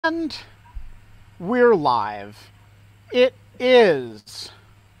And we're live. It is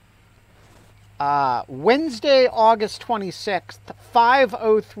Wednesday, August 26th,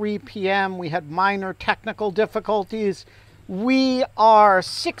 5:03 p.m. We had minor technical difficulties. We are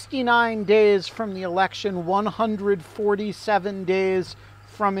 69 days from the election, 147 days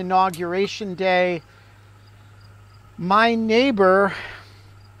from Inauguration Day. My neighbor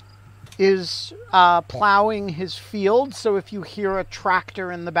is plowing his field, so if you hear a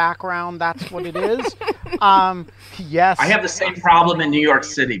tractor in the background, that's what it is. Yes. I have the same problem in New York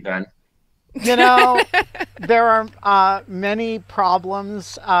City, Ben. You know, there are many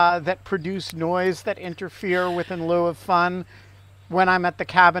problems that produce noise that interfere with In Lieu of Fun when I'm at the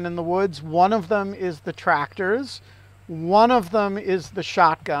cabin in the woods. One of them is the tractors. One of them is the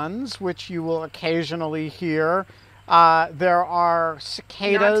shotguns, which you will occasionally hear. There are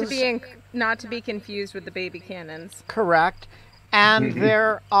cicadas. Not to be confused with the baby cannons. Correct. And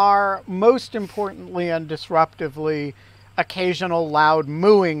there are, most importantly and disruptively, occasional loud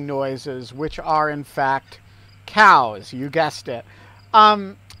mooing noises, which are, in fact, cows. You guessed it. I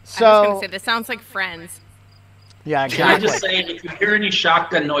was going to say, this sounds like Friends. Yeah, exactly. Can I just say, if you hear any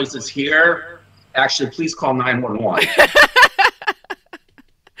shotgun noises here, actually, please call 911.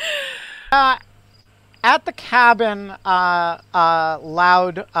 At the cabin,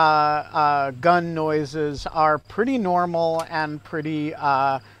 loud gun noises are pretty normal and pretty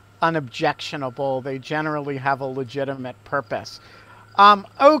unobjectionable. They generally have a legitimate purpose.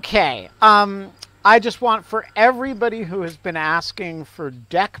 Okay. I just want, for everybody who has been asking for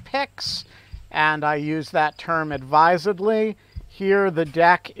deck pics, and I use that term advisedly, here the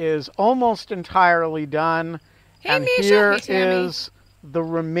deck is almost entirely done. Hey, and Misha. here Hey, Tammy. is the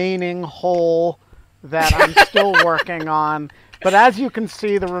remaining hole that I'm still working on. But as you can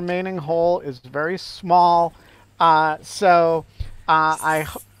see, the remaining hole is very small. So I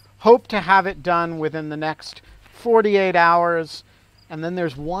hope to have it done within the next 48 hours. And then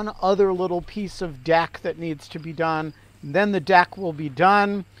there's one other little piece of deck that needs to be done. And then the deck will be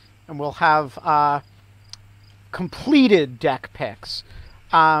done, and we'll have completed deck pics.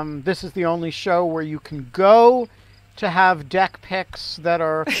 This is the only show where you can go to have deck pics that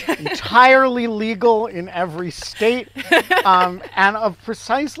are entirely legal in every state, and of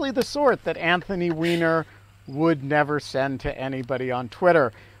precisely the sort that Anthony Weiner would never send to anybody on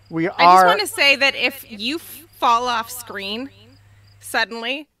Twitter. I just want to say that if you fall off screen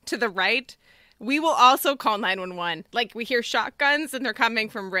suddenly to the right, we will also call 911. Like, we hear shotguns and they're coming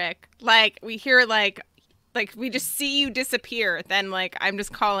from Rick. Like, we hear like we just see you disappear. Then I'm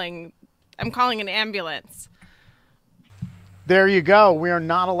calling an ambulance. There you go. We are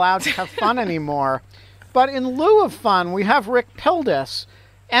not allowed to have fun anymore. But in lieu of fun, we have Rick Pildes,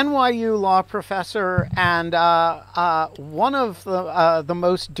 NYU law professor and one of the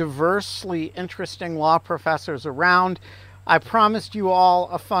most diversely interesting law professors around. I promised you all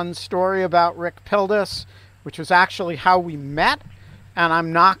a fun story about Rick Pildes, which was actually how we met, and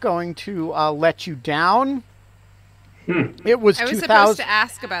I'm not going to let you down. It was I was 2000. supposed to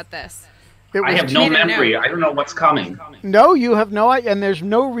ask about this. I have no memory. I don't know what's coming. No, you have no idea, and there's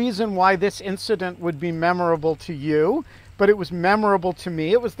no reason why this incident would be memorable to you, but it was memorable to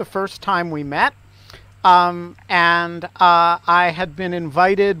me. It was the first time we met, and I had been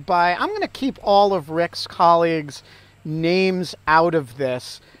invited by, I'm going to keep all of Rick's colleagues' names out of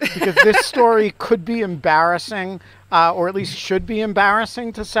this, because this story could be embarrassing, or at least should be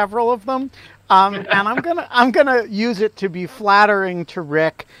embarrassing to several of them, and I'm gonna use it to be flattering to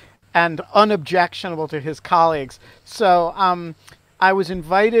Rick and unobjectionable to his colleagues. So I was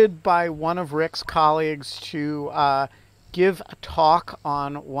invited by one of Rick's colleagues to give a talk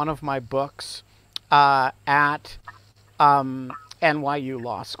on one of my books at NYU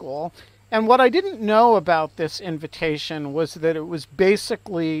Law School. And what I didn't know about this invitation was that it was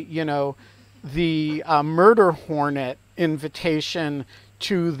basically, the murder hornet invitation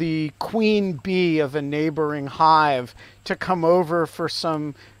to the queen bee of a neighboring hive to come over for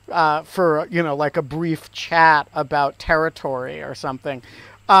some like a brief chat about territory or something.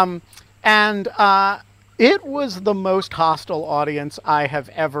 And it was the most hostile audience I have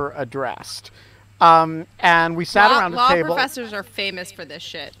ever addressed. And we sat around a table. Law professors are famous for this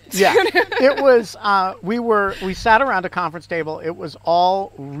shit. Yeah, it was, we sat around a conference table. It was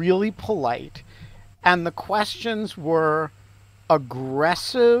all really polite. And the questions were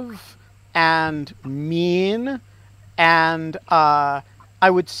aggressive and mean and, I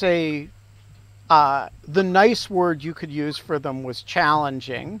would say the nice word you could use for them was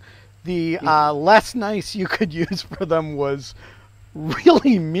challenging. The less nice you could use for them was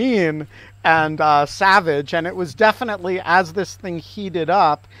really mean and savage. And it was definitely, as this thing heated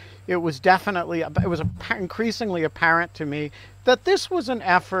up, it was increasingly apparent to me that this was an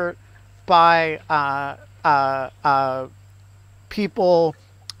effort by people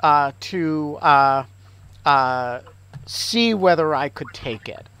to see whether I could take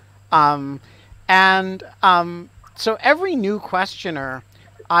it. And so every new questioner,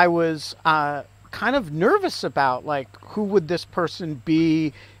 I was kind of nervous about, like, who would this person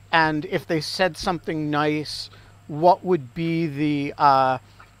be? And if they said something nice, what would be the,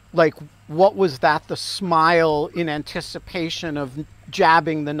 like, what was that, the smile in anticipation of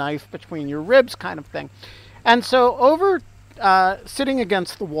jabbing the knife between your ribs kind of thing. And so over sitting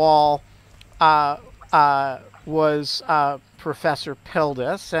against the wall was Professor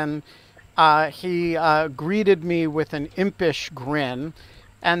Pildes, and he greeted me with an impish grin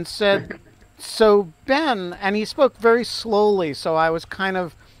and said, "So, Ben," and he spoke very slowly, so I was kind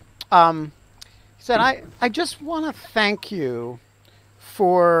of, he said, I just want to thank you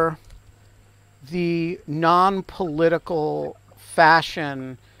for the non-political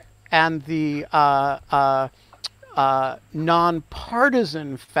fashion and the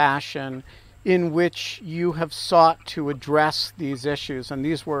non-partisan fashion in which you have sought to address these issues. And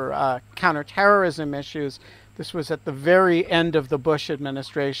these were counterterrorism issues. This was at the very end of the Bush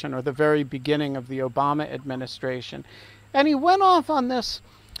administration or the very beginning of the Obama administration. And he went off on this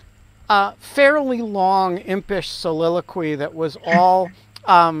fairly long, impish soliloquy that was all...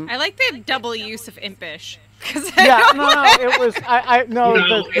 I like the double use of impish. Yeah, no, it was... no, you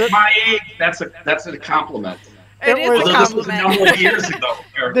know, at my age, that's a compliment. It is a This was a number of years ago.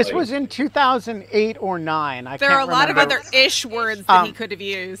 Apparently. This was in 2008 or 9. There are a lot of other ish words that he could have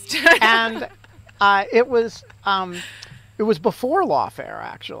used. And it was before lawfare,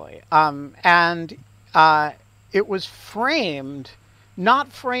 actually, and it was framed,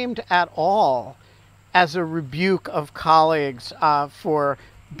 not framed at all, as a rebuke of colleagues for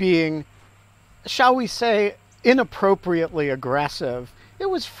being, shall we say, inappropriately aggressive. It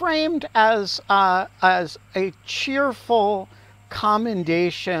was framed as a cheerful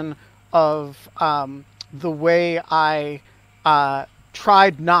commendation of the way I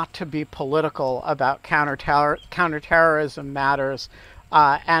tried not to be political about counterterrorism matters,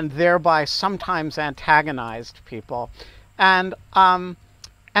 and thereby sometimes antagonized people, and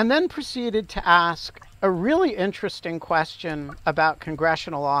then proceeded to ask a really interesting question about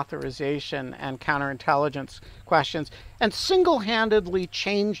congressional authorization and counterintelligence questions, and single-handedly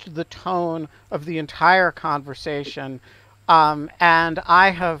changed the tone of the entire conversation. And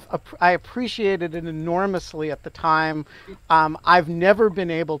I appreciated it enormously at the time. I've never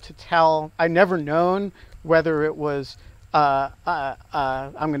been able to tell. I never known whether it was. I'm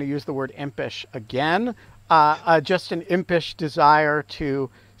going to use the word impish again. Just an impish desire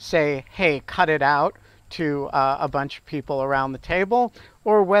to say, "Hey, cut it out," to a bunch of people around the table,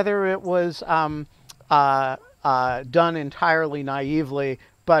 or whether it was done entirely naively,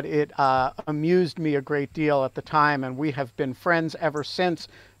 but it amused me a great deal at the time, and we have been friends ever since,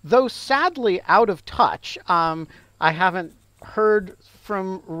 though sadly out of touch. I haven't heard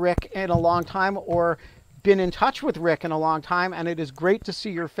from Rick in a long time or been in touch with Rick in a long time, and it is great to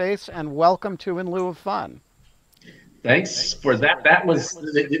see your face, and welcome to In Lieu of Fun. Thanks for that. That was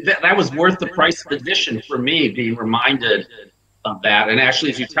worth the price of admission for me, being reminded of that. And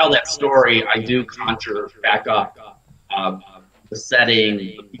actually, as you tell that story, I do conjure back up the setting,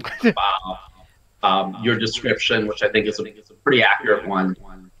 the people involved, your description, which I think is a pretty accurate one.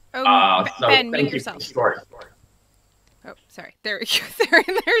 Oh, so Ben, thank mute you yourself. for the story. Oh, sorry. There's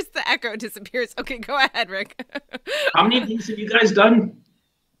the echo disappears. Okay, go ahead, Rick. How many of these have you guys done?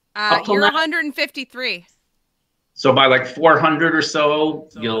 You're 153. So by like 400 or so,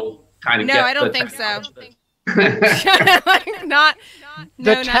 you'll kind of get. No, I don't think so. not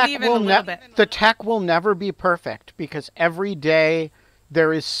even a little bit. The tech will never be perfect because every day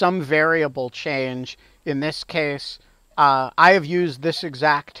there is some variable change. In this case, I have used this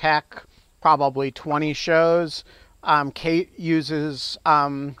exact tech probably 20 shows. Kate uses,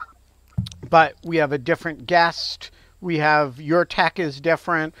 but we have a different guest. We have, your tech is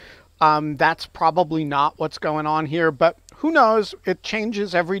different. That's probably not what's going on here, but who knows? It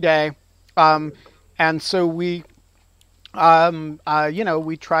changes every day. And so we,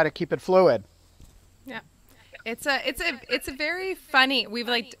 we try to keep it fluid. Yeah. It's a very funny, we've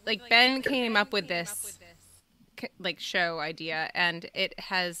like Ben came up with this like show idea, and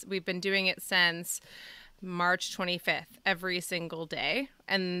we've been doing it since March 25th, every single day.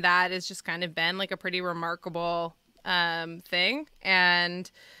 And that has just kind of been like a pretty remarkable thing. And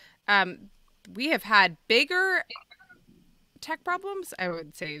we have had bigger tech problems? I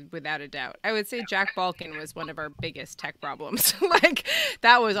would say without a doubt. I would say Jack Balkin was one of our biggest tech problems. Like,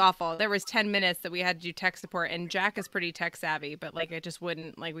 that was awful. There was 10 minutes that we had to do tech support, and Jack is pretty tech savvy, but like it just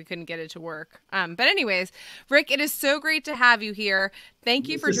wouldn't, like we couldn't get it to work. But anyways, Rick, it is so great to have you here. Thank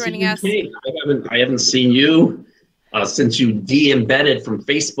you for joining us. I haven't seen you since you de-embedded from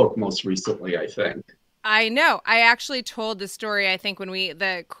Facebook most recently, I think. I know. I actually told the story, I think, when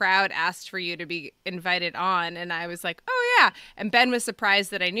the crowd asked for you to be invited on, and I was like, oh yeah. And Ben was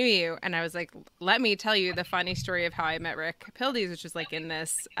surprised that I knew you, and I was like, let me tell you the funny story of how I met Rick Pildes, which was like in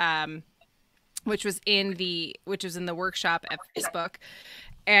this, which was in the workshop at Facebook.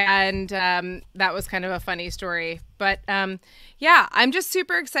 And that was kind of a funny story. But yeah, I'm just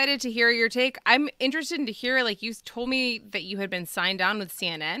super excited to hear your take. I'm interested to hear, like, you told me that you had been signed on with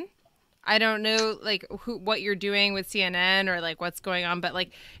CNN. I don't know, like, what you're doing with CNN or like what's going on, but like,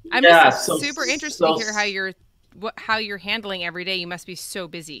 I'm just super interested to hear how you're handling every day. You must be so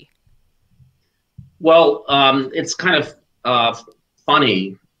busy. Well, it's kind of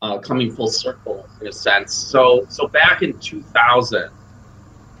funny coming full circle in a sense. So back in 2000,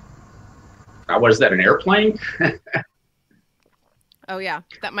 what is that? An airplane? Oh yeah,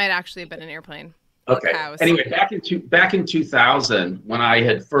 that might actually have been an airplane. Okay. Anyway, back in 2000, when I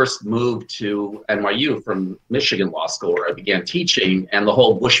had first moved to NYU from Michigan Law School, where I began teaching, and the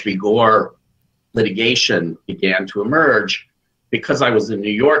whole Bush v. Gore litigation began to emerge, because I was in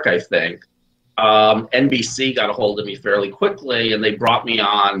New York, I think, NBC got a hold of me fairly quickly, and they brought me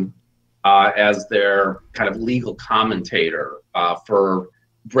on as their kind of legal commentator for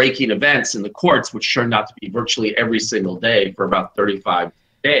breaking events in the courts, which turned out to be virtually every single day for about 35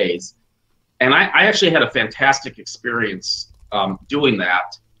 days. And I actually had a fantastic experience doing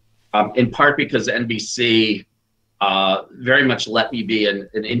that, in part because NBC very much let me be an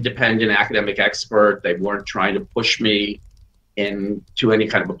independent academic expert. They weren't trying to push me into any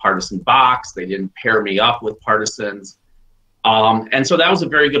kind of a partisan box. They didn't pair me up with partisans. And so that was a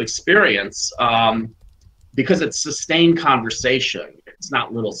very good experience because it's sustained conversation. It's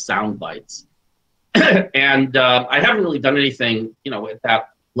not little sound bites. And I haven't really done anything, at that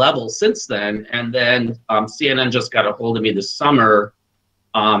level since then. And then CNN just got a hold of me this summer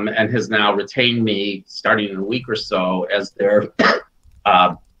and has now retained me starting in a week or so as their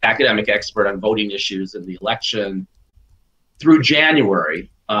academic expert on voting issues in the election through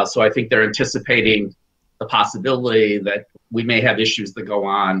January. So I think they're anticipating the possibility that we may have issues that go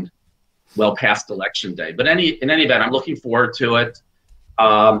on well past election day. But in any event, I'm looking forward to it.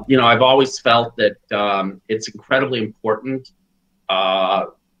 I've always felt that it's incredibly important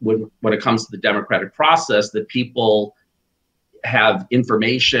when it comes to the democratic process that people have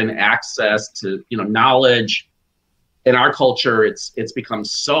information, access to knowledge. In our culture, it's become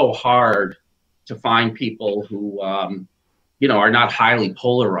so hard to find people who are not highly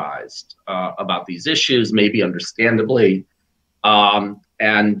polarized about these issues, maybe understandably. I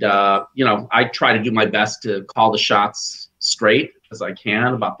try to do my best to call the shots straight as I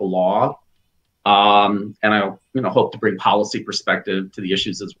can about the law. And I hope to bring policy perspective to the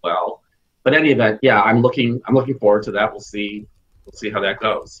issues as well. But in any event, yeah, I'm looking forward to that. We'll see how that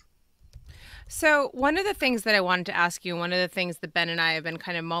goes. So one of the things that I wanted to ask you, one of the things that Ben and I have been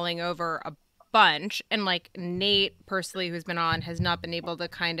kind of mulling over a bunch, and like Nate personally, who's been on, has not been able to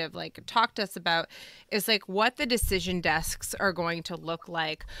kind of like talk to us about, is like what the decision desks are going to look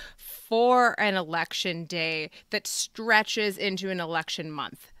like for an election day that stretches into an election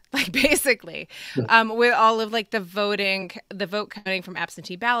month. Like basically, with all of like the vote counting from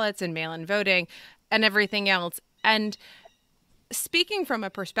absentee ballots and mail-in voting and everything else. And speaking from a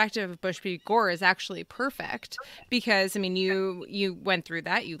perspective of Bush v. Gore is actually perfect because, I mean, you went through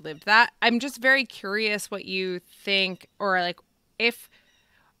that, you lived that. I'm just very curious what you think, or like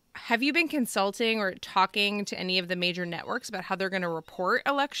have you been consulting or talking to any of the major networks about how they're going to report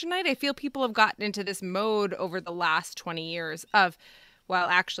election night? I feel people have gotten into this mode over the last 20 years of, well,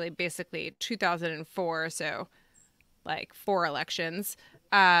 actually, basically 2004, so like 4 elections,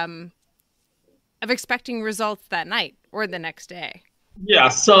 of expecting results that night or the next day. Yeah,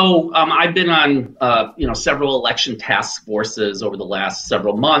 so I've been on several election task forces over the last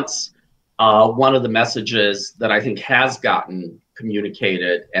several months. One of the messages that I think has gotten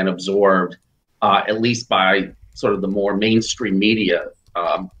communicated and absorbed, at least by sort of the more mainstream media,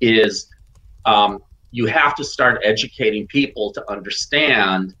 is you have to start educating people to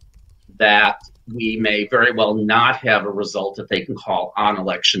understand that we may very well not have a result that they can call on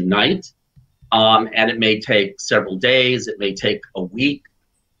election night. And it may take several days, it may take a week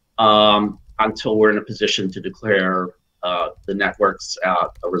until we're in a position to declare the networks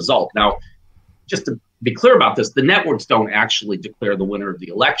a result. Now, just to be clear about this, the networks don't actually declare the winner of the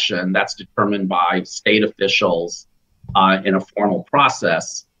election. That's determined by state officials in a formal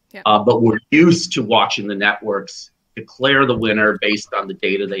process. Yeah. But we're used to watching the networks declare the winner based on the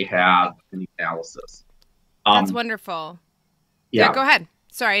data they have and the analysis. That's wonderful. Yeah, go ahead.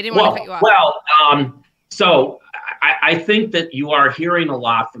 Sorry, I didn't want to cut you off. Well, so I think that you are hearing a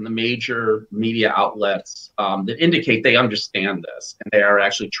lot from the major media outlets that indicate they understand this, and they are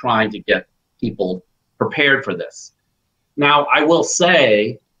actually trying to get people prepared for this. Now, I will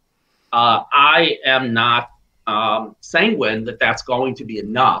say, I am not sanguine that that's going to be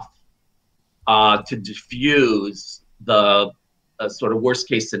enough to diffuse the sort of worst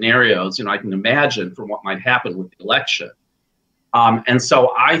case scenarios, I can imagine from what might happen with the election. And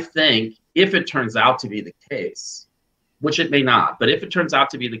so I think if it turns out to be the case, which it may not, but if it turns out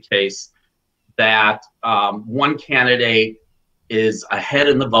to be the case that one candidate is ahead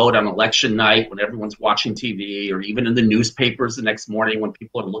in the vote on election night when everyone's watching TV, or even in the newspapers the next morning when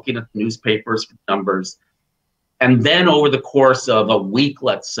people are looking at the newspapers for numbers, and then over the course of a week,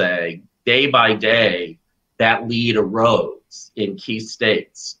 let's say, day by day, that lead erodes in key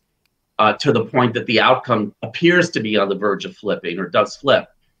states to the point that the outcome appears to be on the verge of flipping or does flip.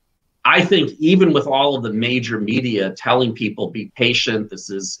 I think even with all of the major media telling people, be patient,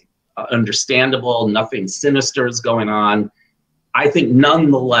 this is understandable, nothing sinister is going on, I think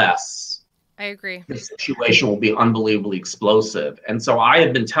nonetheless, I agree, the situation will be unbelievably explosive. And so I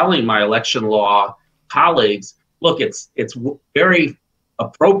have been telling my election law colleagues, look, it's very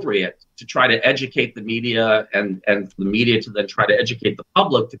appropriate to try to educate the media and for the media to then try to educate the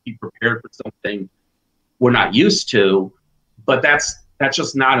public to be prepared for something we're not used to, but that's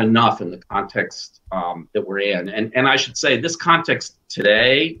just not enough in the context that we're in. And I should say this context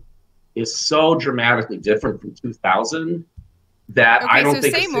today is so dramatically different from 2000 that I don't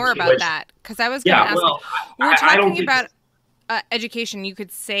think. Okay, so say more about that, because I was going to ask. Well, we were talking about education. You could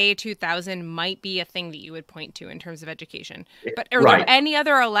say 2000 might be a thing that you would point to in terms of education. But are there any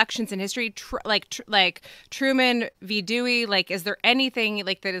other elections in history, like Truman v. Dewey? Like, is there anything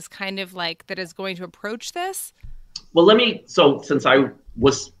like that is kind of like that is going to approach this? Well, so since I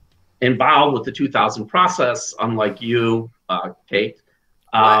was involved with the 2000 process, unlike you, Kate.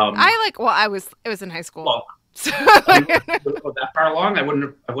 I was in high school. Well, that far along, I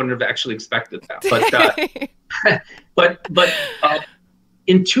wouldn't have actually expected that. But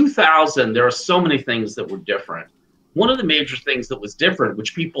in 2000, there are so many things that were different. One of the major things that was different,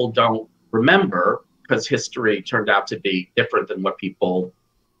 which people don't remember because history turned out to be different than what people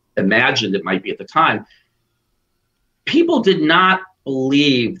imagined it might be at the time, people did not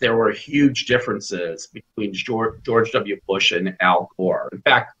believe there were huge differences between George W. Bush and Al Gore. In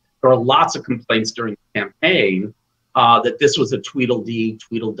fact, there were lots of complaints during the campaign that this was a Tweedledee,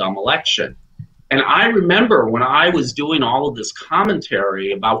 Tweedledum election. And I remember when I was doing all of this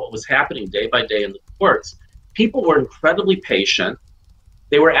commentary about what was happening day by day in the courts, people were incredibly patient.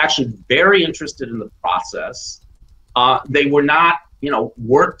 They were actually very interested in the process. They were not,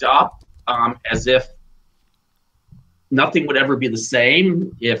 worked up as if nothing would ever be the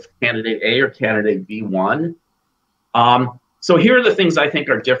same if candidate A or candidate B won. So here are the things I think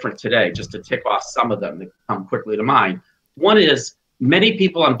are different today, just to tick off some of them that come quickly to mind. One is many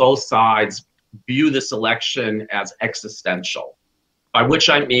people on both sides view this election as existential, by which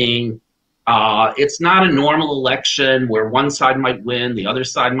I mean it's not a normal election where one side might win, the other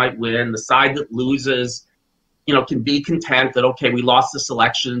side might win. The side that loses, can be content that, okay, we lost this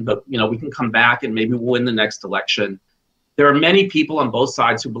election, but, we can come back and maybe we'll win the next election. There are many people on both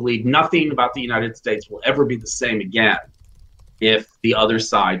sides who believe nothing about the United States will ever be the same again if the other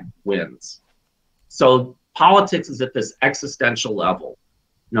side wins. So politics is at this existential level,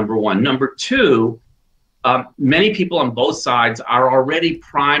 number one. Number two, many people on both sides are already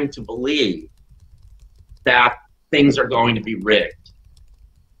primed to believe that things are going to be rigged.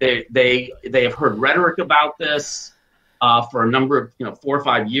 They have heard rhetoric about this for a number of 4 or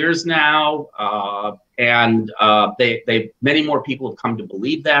 5 years now, and many more people have come to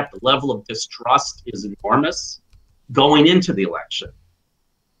believe that. The level of distrust is enormous going into the election.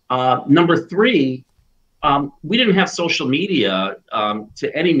 Number three, we didn't have social media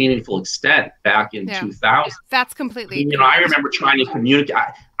to any meaningful extent back in 2000. That's completely. I remember trying to communicate.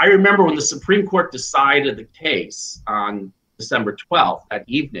 I remember when the Supreme Court decided the case on December 12th, that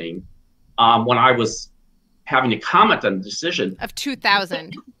evening, when I was having to comment on the decision. Of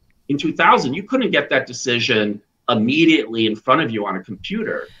 2000. In 2000, you couldn't get that decision immediately in front of you on a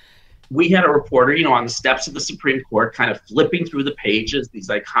computer. We had a reporter, on the steps of the Supreme Court, kind of flipping through the pages, these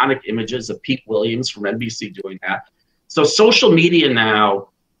iconic images of Pete Williams from NBC doing that. So social media now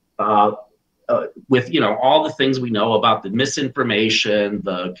with all the things we know about the misinformation,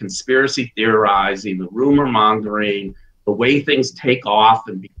 the conspiracy theorizing, the rumor mongering, the way things take off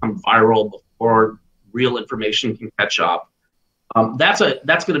and become viral before real information can catch up. That's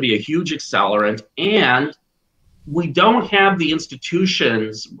going to be a huge accelerant, and we don't have the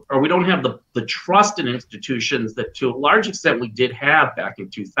institutions, or we don't have the trust in institutions that to a large extent we did have back in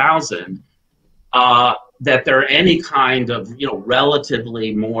 2000, that there are any kind of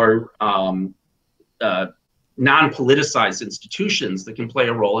relatively more non-politicized institutions that can play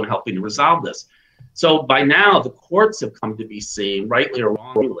a role in helping to resolve this. So by now, the courts have come to be seen, rightly or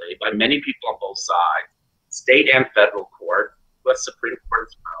wrongly, by many people on both sides, state and federal court, U.S. Supreme Court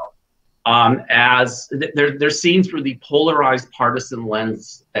as well, as they're seen through the polarized partisan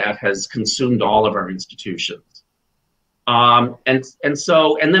lens that has consumed all of our institutions. And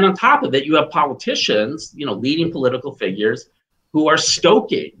then on top of it, you have politicians, leading political figures who are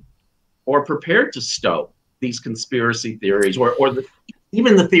stoking or prepared to stoke these conspiracy theories, or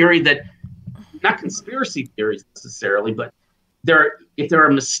even the theory that, not conspiracy theories necessarily, but if there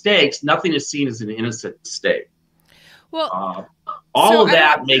are mistakes, nothing is seen as an innocent mistake. Well, all of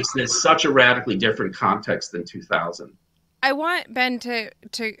that makes this such a radically different context than 2000. I want Ben to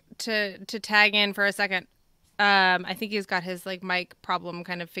tag in for a second. I think he's got his mic problem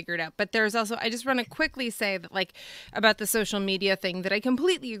kind of figured out. But there's also, I just want to quickly say that about the social media thing, that I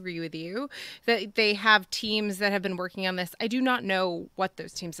completely agree with you, that they have teams that have been working on this. I do not know what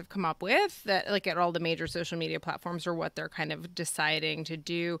those teams have come up with, that at all the major social media platforms, or what they're kind of deciding to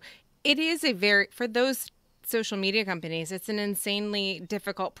do. It is for those social media companies, it's an insanely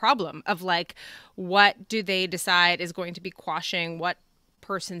difficult problem of what do they decide is going to be quashing what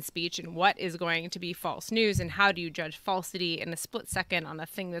person's speech and what is going to be false news, and how do you judge falsity in a split second on a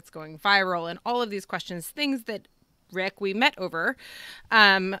thing that's going viral, and all of these questions, things that Rick we met over,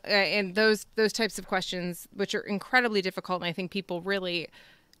 and those types of questions, which are incredibly difficult, and I think people really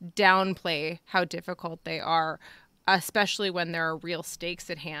downplay how difficult they are, especially when there are real stakes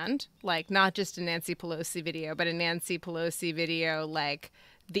at hand, not just a Nancy Pelosi video, but a Nancy Pelosi video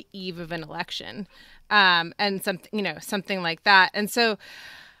the eve of an election, and something like that. And so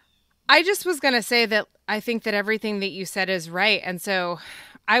I just was going to say that I think that everything that you said is right. And so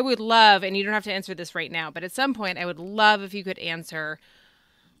I would love, and you don't have to answer this right now, but at some point I would love if you could answer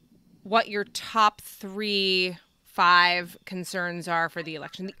what your top 3, 5 concerns are for the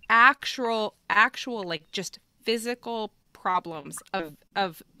election, the actual just physical problems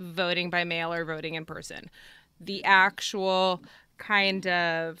of voting by mail or voting in person, the actual kind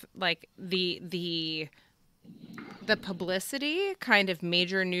of the publicity, kind of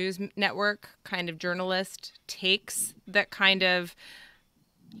major news network kind of journalist takes that kind of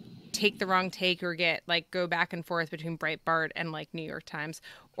take the wrong take, or get go back and forth between Breitbart and New York Times,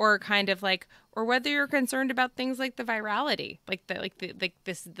 or kind of or whether you're concerned about things like the virality,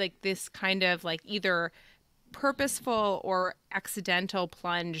 this kind of either purposeful or accidental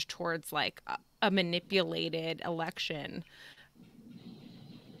plunge towards a manipulated election.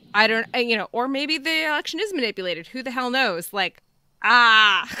 I don't, or maybe the election is manipulated. Who the hell knows? I'm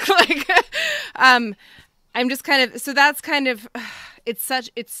just kind of, so that's kind of, it's such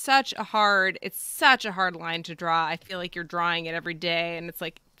a hard line to draw. I feel like you're drawing it every day, and it's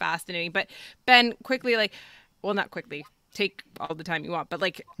fascinating. But Ben, quickly, well, not quickly, take all the time you want, but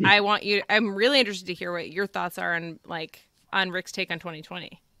I'm really interested to hear what your thoughts are on Rick's take on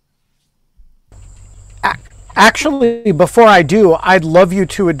 2020. Actually, before I do, I'd love you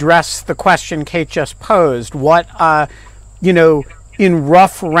to address the question Kate just posed. What, in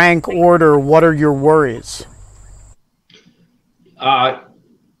rough rank order, what are your worries?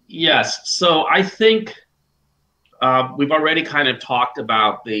 Yes. So I think we've already kind of talked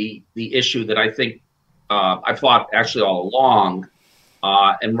about the issue that I think I've thought actually all along,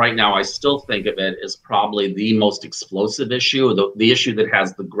 and right now I still think of it as probably the most explosive issue, the issue that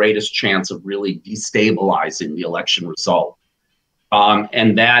has the greatest chance of really destabilizing the election result.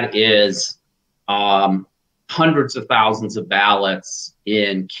 And that is hundreds of thousands of ballots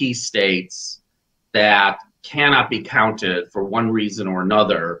in key states that cannot be counted for one reason or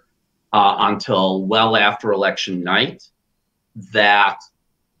another until well after election night, that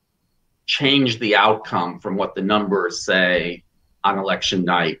change the outcome from what the numbers say on election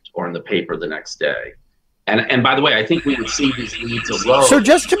night or in the paper the next day. And by the way, I think we would see these leads erode. So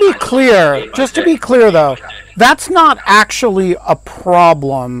just to be clear though, that's not actually a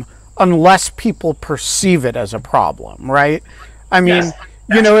problem unless people perceive it as a problem, right? I mean,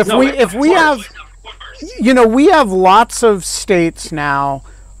 yes, we have lots of states now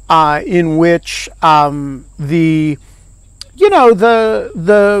in which the you know,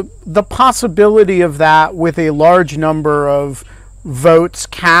 the possibility of that with a large number of votes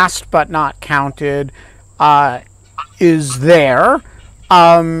cast but not counted is there.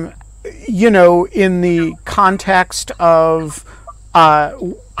 You know, in the context of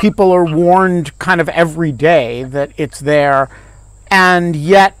people are warned kind of every day that it's there, and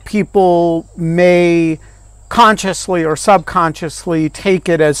yet people may consciously or subconsciously take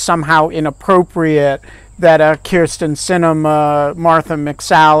it as somehow inappropriate that a Kirsten Sinema, Martha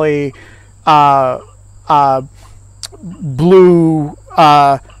McSally,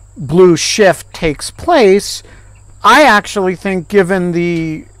 blue shift takes place. I actually think, given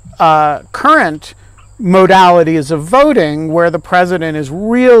the current modalities of voting, where the president is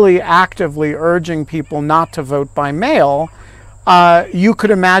really actively urging people not to vote by mail, you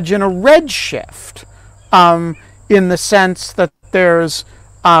could imagine a red shift, in the sense that there's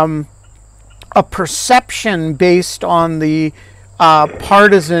a perception based on the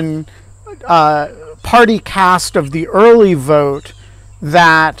partisan party cast of the early vote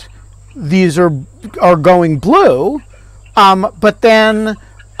that these are going blue, but then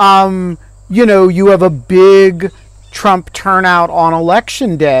you know, you have a big Trump turnout on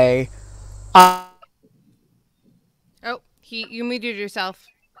election day. Oh, you muted yourself.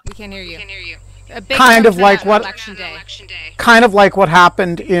 We can't hear you. A big kind of like what election day. Kind of like what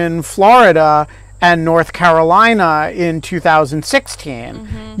happened in Florida and North Carolina in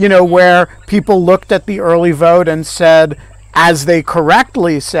 2016. You know, where people looked at the early vote and said, as they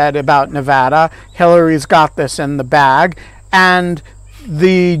correctly said about Nevada, Hillary's got this in the bag. And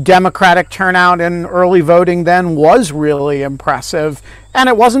the Democratic turnout in early voting then was really impressive. And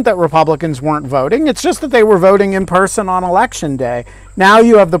it wasn't that Republicans weren't voting, it's just that they were voting in person on election day. Now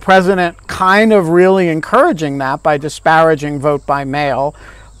you have the president kind of really encouraging that by disparaging vote by mail.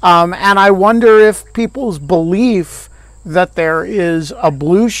 And I wonder if people's belief that there is a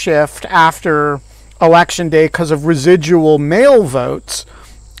blue shift after election day because of residual mail votes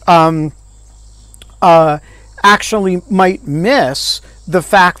actually might miss the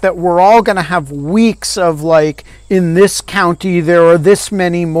fact that we're all going to have weeks of, like, in this county there are this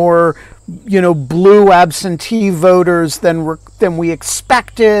many more, you know, blue absentee voters than we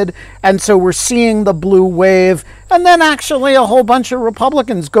expected, and so we're seeing the blue wave, and then actually a whole bunch of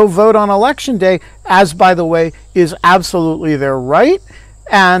Republicans go vote on election day, as, by the way, is absolutely their right,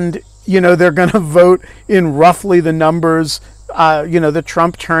 and, you know, they're going to vote in roughly the numbers. You know, the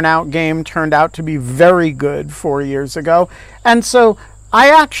Trump turnout game turned out to be very good 4 years ago. And so I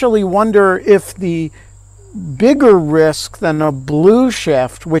actually wonder if the bigger risk than a blue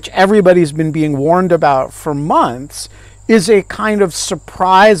shift, which everybody's been being warned about for months, is a kind of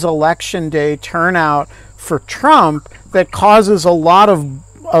surprise election day turnout for Trump that causes a lot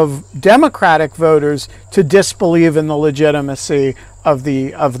of Democratic voters to disbelieve in the legitimacy of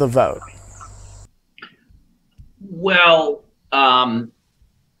the vote. Well,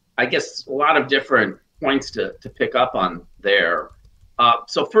 I guess a lot of different points to pick up on there.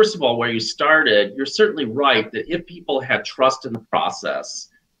 So first of all, where you started, you're certainly right that if people had trust in the process,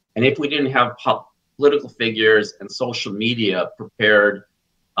 and if we didn't have political figures and social media prepared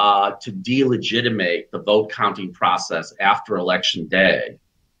to delegitimate the vote counting process after election day,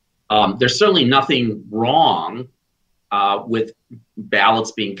 there's certainly nothing wrong with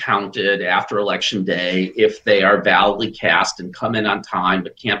ballots being counted after election day if they are validly cast and come in on time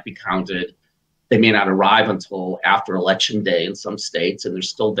but can't be counted. They may not arrive until after election day in some states, and there's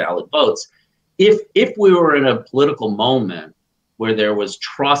still valid votes. If we were in a political moment where there was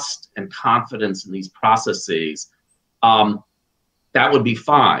trust and confidence in these processes, that would be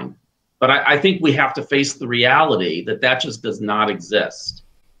fine. But I think we have to face the reality that that just does not exist.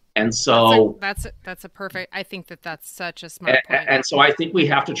 And so that's a perfect. I think that's such a smart point. And so I think we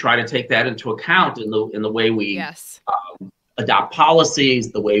have to try to take that into account in the way we adopt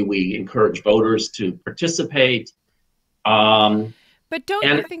policies, the way we encourage voters to participate. But don't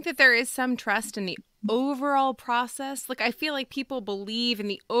you think that there is some trust in the overall process? Like, I feel like people believe in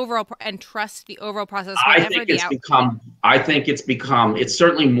the overall and trust the overall process. I think it's become. It's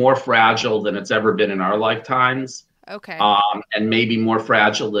certainly more fragile than it's ever been in our lifetimes. Okay. And maybe more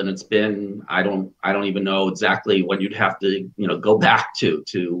fragile than it's been. I don't even know exactly when you'd have to, go back to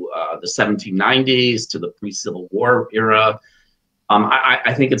the 1790s, to the pre-Civil War era.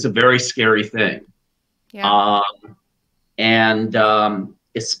 I think it's a very scary thing. Yeah.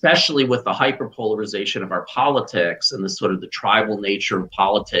 Especially with the hyperpolarization of our politics and the sort of the tribal nature of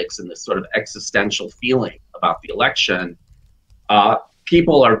politics and this sort of existential feeling about the election,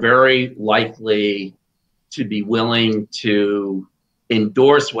 people are very likely to be willing to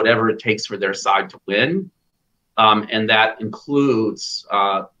endorse whatever it takes for their side to win, and that includes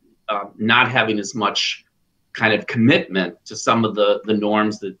not having as much kind of commitment to some of the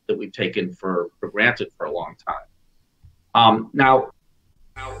norms that we've taken for granted for a long time. Now,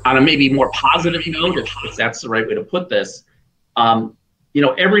 on a maybe more positive note, if that's the right way to put this, you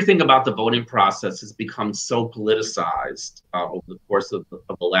know, everything about the voting process has become so politicized over the course of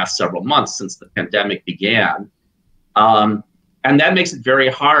the last several months since the pandemic began. And that makes it very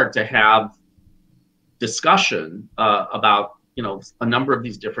hard to have discussion about, you know, a number of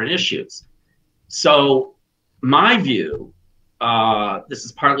these different issues. So my view, this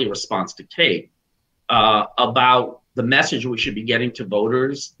is partly a response to Kate, about the message we should be getting to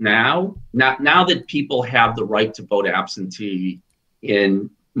voters now that people have the right to vote absentee in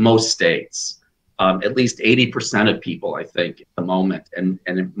most states, at least 80% of people, I think, at the moment, and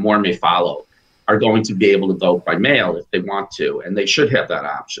more may follow, are going to be able to vote by mail if they want to, and they should have that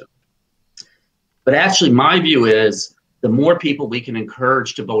option. But actually, my view is the more people we can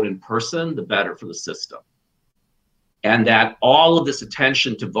encourage to vote in person, the better for the system. And that all of this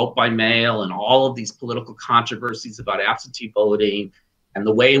attention to vote by mail and all of these political controversies about absentee voting and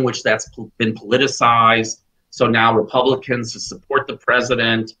the way in which that's been politicized. So now Republicans who support the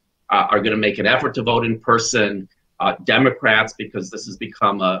president are going to make an effort to vote in person. Democrats, because this has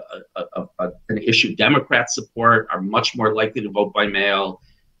become an issue Democrats support, are much more likely to vote by mail.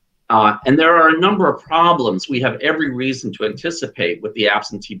 And there are a number of problems we have every reason to anticipate with the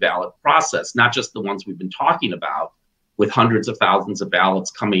absentee ballot process, not just the ones we've been talking about, with hundreds of thousands of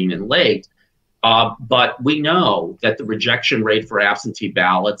ballots coming in late. But we know that the rejection rate for absentee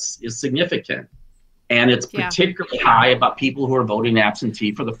ballots is significant. And it's particularly high about people who are voting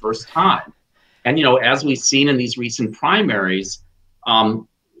absentee for the first time. And, you know, as we've seen in these recent primaries,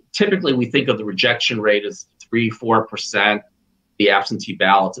 typically we think of the rejection rate as 3-4%, the absentee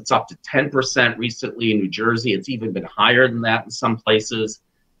ballots. It's up to 10% recently in New Jersey. It's even been higher than that in some places.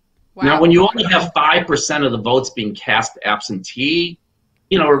 Wow. Now, when you only have 5% of the votes being cast absentee,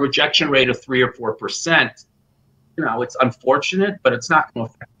 you know, a rejection rate of 3 or 4%, you know, it's unfortunate, but it's not going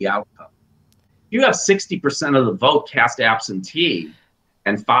to affect the outcome. You have 60% of the vote cast absentee,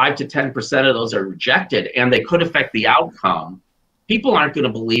 and 5 to 10% of those are rejected, and they could affect the outcome. People aren't going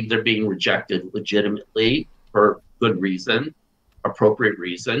to believe they're being rejected legitimately for good reason, appropriate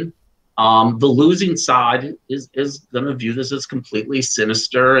reason. The losing side is going to view this as completely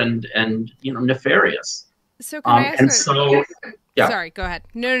sinister and you know, nefarious. So can I ask and so, yeah. Sorry, go ahead.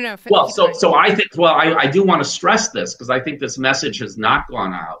 No. Well, so I think, well, I do want to stress this because I think this message has not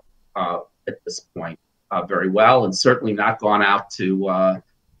gone out at this point very well, and certainly not gone out to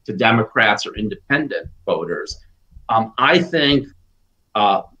Democrats or independent voters. I think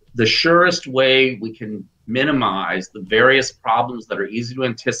the surest way we can minimize the various problems that are easy to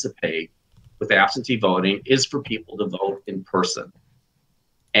anticipate with absentee voting is for people to vote in person.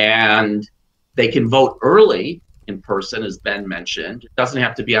 And they can vote early in person, as Ben mentioned. It doesn't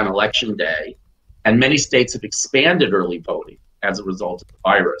have to be on election day. And many states have expanded early voting as a result of the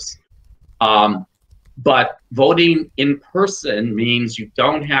virus. But voting in person means you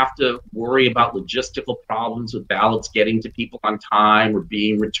don't have to worry about logistical problems with ballots getting to people on time or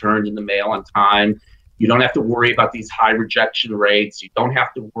being returned in the mail on time. You don't have to worry about these high rejection rates. You don't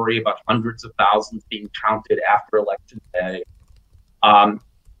have to worry about hundreds of thousands being counted after election day.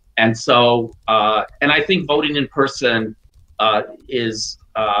 And so, and I think voting in person is,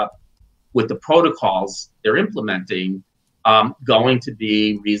 with the protocols they're implementing, going to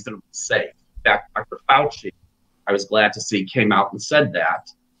be reasonably safe. In fact, Dr. Fauci, I was glad to see, came out and said that.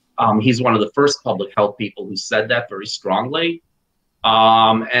 He's one of the first public health people who said that very strongly.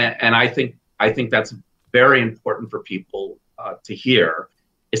 And I think that's very important for people to hear,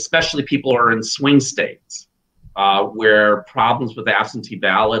 especially people who are in swing states, where problems with absentee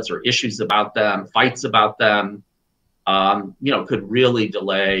ballots or issues about them, fights about them, you know, could really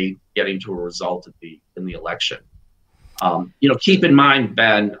delay getting to a result in the election. You know, keep in mind,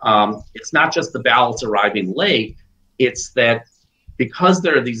 Ben, it's not just the ballots arriving late, it's that because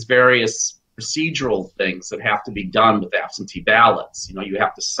there are these various procedural things that have to be done with absentee ballots, you know, you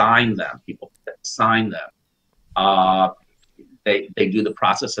have to sign them, people have to sign them. They do the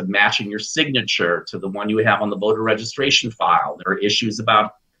process of matching your signature to the one you have on the voter registration file. There are issues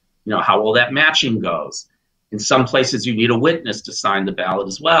about, you know, how well that matching goes. In some places, you need a witness to sign the ballot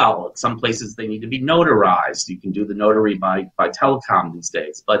as well. In some places, they need to be notarized. You can do the notary by telecom these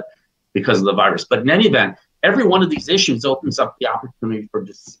days, but because of the virus. But in any event, every one of these issues opens up the opportunity for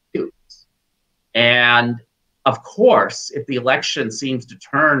disputes. And of course, if the election seems to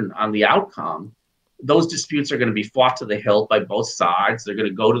turn on the outcome, those disputes are going to be fought to the hilt by both sides. They're going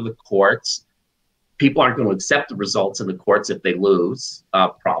to go to the courts. people aren't going to accept the results in the courts if they lose,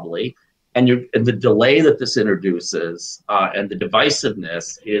 probably. And the delay that this introduces and the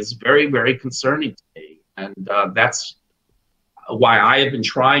divisiveness is very, very concerning to me. And that's why I have been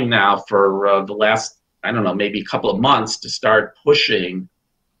trying now for the last, I don't know, maybe a couple of months to start pushing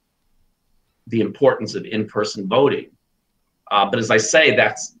the importance of in-person voting. But as I say,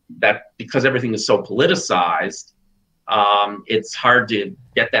 that because everything is so politicized, it's hard to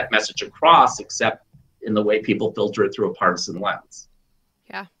get that message across except in the way people filter it through a partisan lens.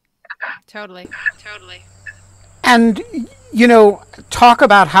 Yeah, totally. And, talk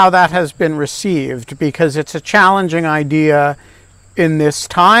about how that has been received, because it's a challenging idea in this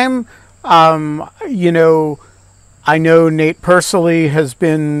time. I know Nate Persily has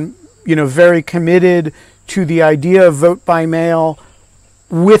been, very committed to the idea of vote by mail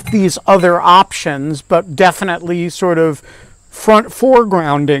with these other options, but definitely sort of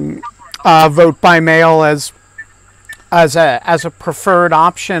foregrounding vote by mail as a preferred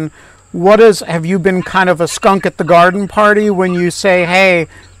option. Have you been kind of a skunk at the garden party when you say, hey,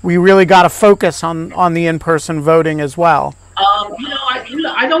 we really got to focus on the in-person voting as well?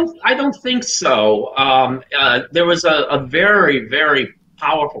 I don't think so. There was a very, very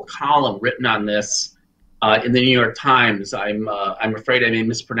powerful column written on this in the New York Times. I'm afraid I may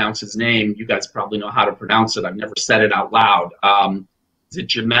mispronounce his name. You guys probably know how to pronounce it. I've never said it out loud. Is it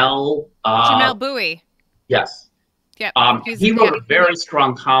Jamel? Jamel Bowie. Yes. Yep. He wrote a very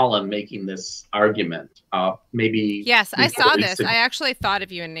strong column making this argument. Maybe. Yes, I saw this. I actually thought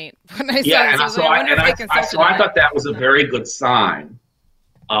of you and Nate when I saw this. I thought that was a very good sign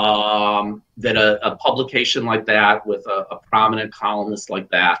that a publication like that with a prominent columnist like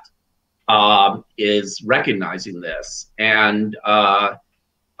that is recognizing this. And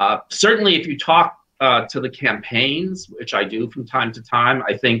certainly, if you talk to the campaigns, which I do from time to time,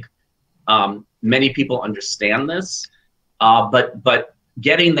 I think many people understand this. But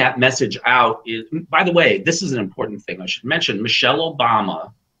getting that message out is, by the way, this is an important thing I should mention. Michelle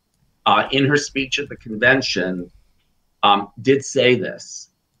Obama, in her speech at the convention, did say this.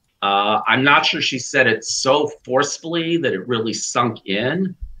 I'm not sure she said it so forcefully that it really sunk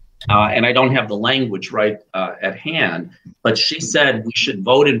in. And I don't have the language right at hand, but she said we should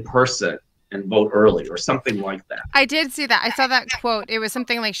vote in person and vote early or something like that. I did see that. I saw that quote. It was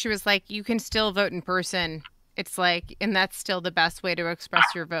something like, she was like, you can still vote in person. It's like, and that's still the best way to express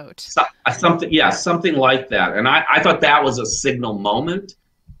your vote. Something like that. And I thought that was a signal moment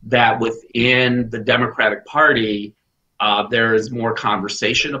that within the Democratic Party, there is more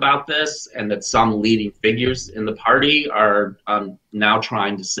conversation about this, and that some leading figures in the party are now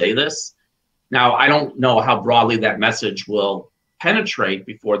trying to say this. Now, I don't know how broadly that message will penetrate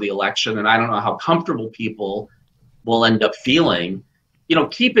before the election, and I don't know how comfortable people will end up feeling.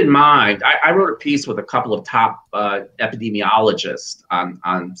 Keep in mind, I wrote a piece with a couple of top epidemiologists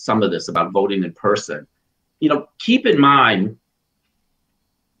on some of this about voting in person. Keep in mind,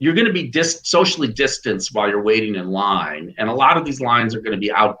 you're going to be socially distanced while you're waiting in line, and a lot of these lines are going to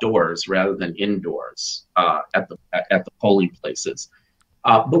be outdoors rather than indoors at the polling places.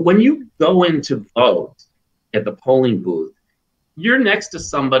 But when you go in to vote at the polling booth, you're next to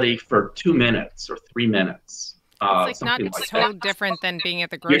somebody for 2 minutes or 3 minutes. It's not so different than being at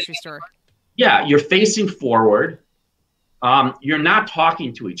the grocery store. Yeah, you're facing forward. You're not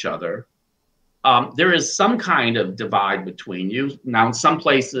talking to each other. There is some kind of divide between you. Now, in some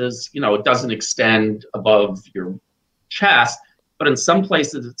places, it doesn't extend above your chest, but in some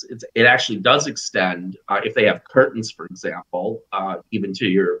places, it actually does extend if they have curtains, for example, even to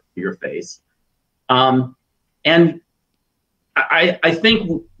your face. And I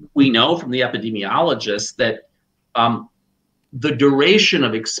think we know from the epidemiologists that the duration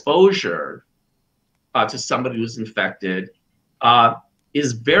of exposure to somebody who's infected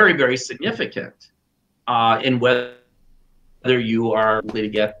is very, very significant in whether you are likely to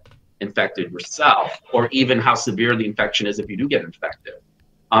get infected yourself, or even how severe the infection is if you do get infected.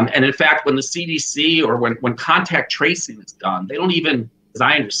 And in fact, when the CDC or when contact tracing is done, they don't even, as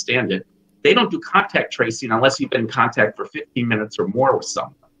I understand it, they don't do contact tracing unless you've been in contact for 15 minutes or more with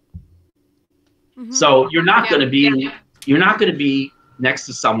someone. Mm-hmm. So you're not going to be next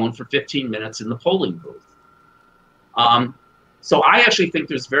to someone for 15 minutes in the polling booth. So I actually think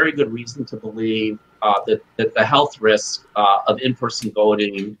there's very good reason to believe that the health risk of in-person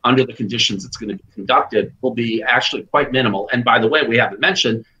voting under the conditions it's going to be conducted will be actually quite minimal. And by the way, we haven't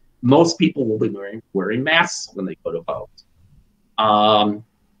mentioned, most people will be wearing masks when they go to vote.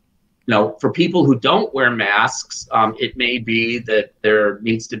 For people who don't wear masks, it may be that there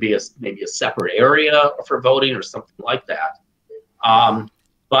needs to be maybe a separate area for voting or something like that.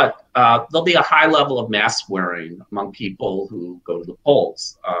 But there'll be a high level of mask wearing among people who go to the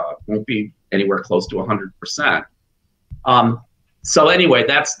polls. Won't be anywhere close to 100%. So anyway,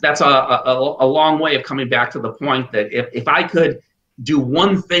 that's a long way of coming back to the point that if I could do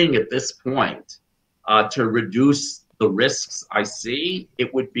one thing at this point to reduce the risks I see,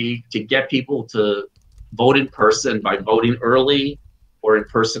 it would be to get people to vote in person by voting early or in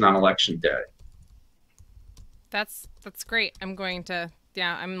person on election day. That's great. I'm going to,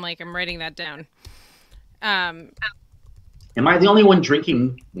 I'm writing that down. Am I the only one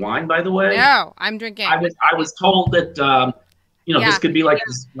drinking wine, by the way? No, I'm drinking. I was told that this could be like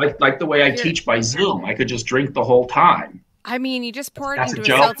the way I teach by Zoom. I could just drink the whole time. I mean, you just pour it That's into a a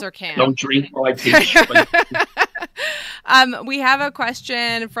joke. seltzer can. Don't drink while I teach. We have a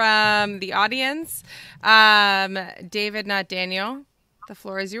question from the audience. David, not Daniel. The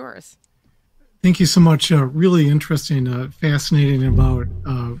floor is yours. Thank you so much. Really interesting, fascinating about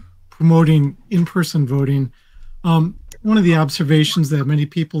promoting in-person voting. One of the observations that many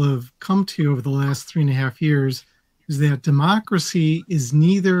people have come to over the last 3.5 years is that democracy is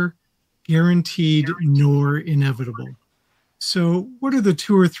neither guaranteed nor inevitable. So what are the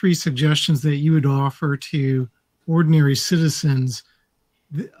 2 or 3 suggestions that you would offer to ordinary citizens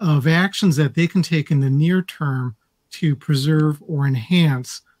of actions that they can take in the near term to preserve or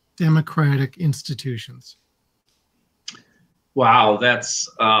enhance democratic institutions? Wow, that's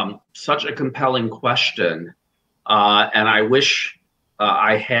such a compelling question. And I wish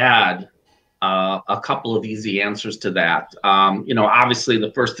I had a couple of easy answers to that. Obviously,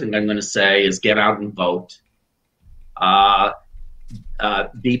 the first thing I'm going to say is get out and vote.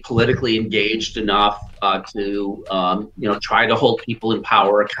 Be politically engaged enough to try to hold people in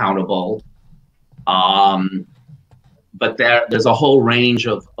power accountable. But there's a whole range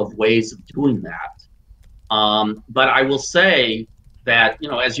of ways of doing that. But I will say that,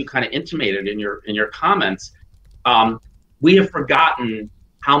 as you kind of intimated in your comments, we have forgotten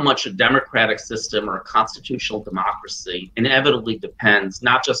how much a democratic system or a constitutional democracy inevitably depends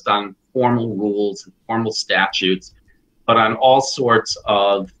not just on formal rules and formal statutes, but on all sorts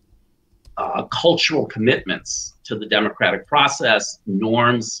of cultural commitments to the democratic process,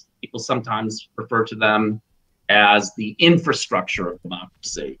 norms. People sometimes refer to them as the infrastructure of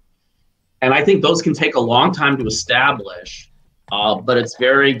democracy. And I think those can take a long time to establish, but it's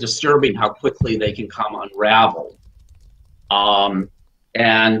very disturbing how quickly they can come unraveled.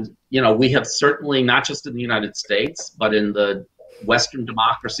 And we have certainly, not just in the United States, but in the Western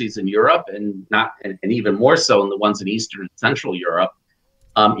democracies in Europe, and even more so in the ones in Eastern and Central Europe,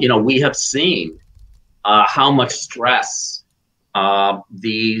 we have seen how much stress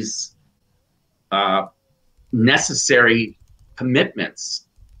these necessary commitments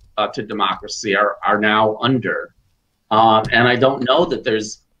to democracy are now under. And I don't know that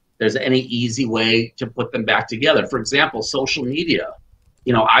there's any easy way to put them back together. For example, social media,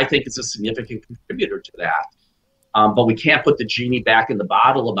 I think it's a significant contributor to that. But we can't put the genie back in the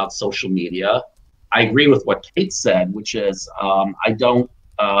bottle about social media. I agree with what Kate said, which is I don't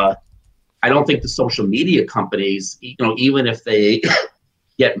think the social media companies, even if they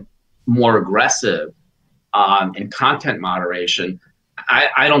get more aggressive in content moderation,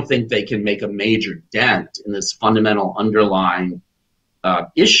 I don't think they can make a major dent in this fundamental underlying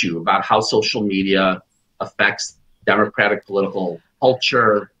issue about how social media affects democratic political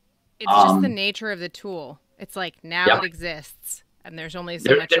culture. It's just the nature of the tool. It's like now it exists, and there's only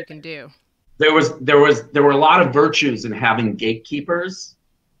so much you can do. There were a lot of virtues in having gatekeepers.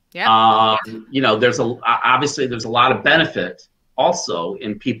 Yeah. There's a lot of benefit also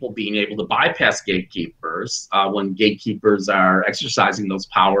in people being able to bypass gatekeepers when gatekeepers are exercising those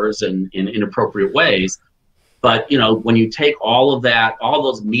powers in inappropriate ways. But when you take all of that, all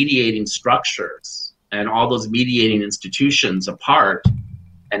those mediating structures and all those mediating institutions apart,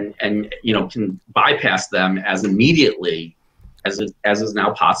 and can bypass them as immediately as is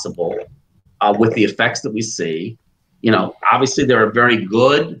now possible, with the effects that we see. Obviously there are very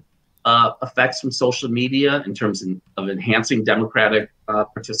good effects from social media in terms of enhancing democratic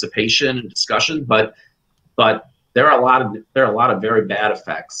participation and discussion, but there are a lot of very bad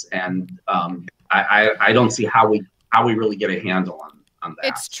effects, and I don't see how we really get a handle on that.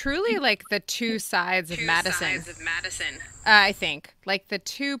 It's truly like the two sides of Madison. I think like the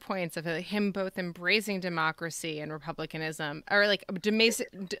 2 points of him both embracing democracy and republicanism, or like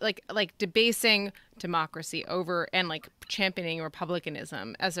debasing democracy over and like championing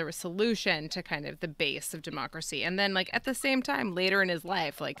republicanism as a solution to kind of the base of democracy, and then like at the same time later in his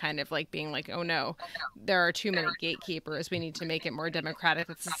life, like kind of like being like, oh no, there are too many gatekeepers. We need to make it more democratic.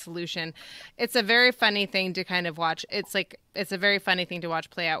 That's the solution. It's a very funny thing to kind of watch. It's a very funny thing to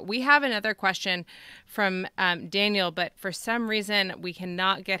watch play out. We have another question from Daniel, but for some reason we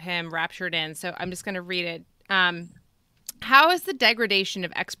cannot get him raptured in. So I'm just going to read it. How is the degradation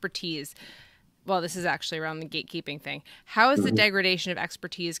of expertise? Well, this is actually around the gatekeeping thing. How has the degradation of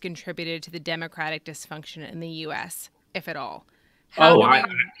expertise contributed to the democratic dysfunction in the U.S., if at all? How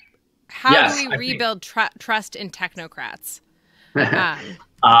do we rebuild trust in technocrats?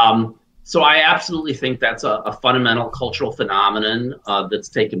 So I absolutely think that's a fundamental cultural phenomenon that's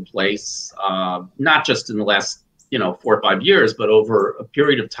taken place, not just in the last 4 or 5 years, but over a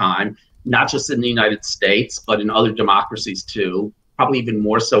period of time, not just in the United States, but in other democracies too, probably even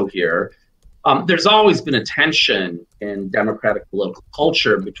more so here. There's always been a tension in democratic political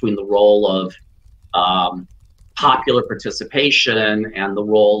culture between the role of popular participation and the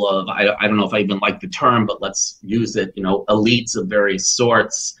role of, I don't know if I even like the term, but let's use it, elites of various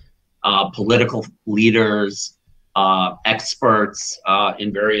sorts, political leaders, experts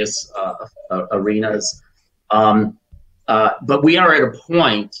in various arenas. But we are at a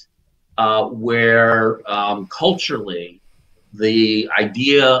point where culturally, the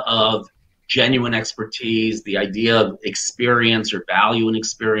idea of genuine expertise, the idea of experience or value in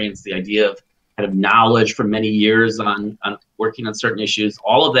experience, the idea of kind of knowledge from many years on working on certain issues,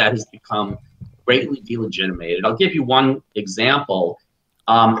 all of that has become greatly delegitimated. I'll give you one example.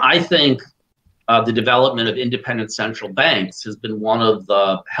 I think the development of independent central banks has been one of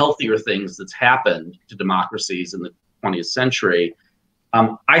the healthier things that's happened to democracies in the 20th century.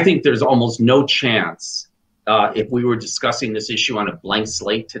 I think there's almost no chance, if we were discussing this issue on a blank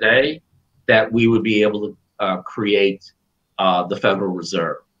slate today, that we would be able to create the Federal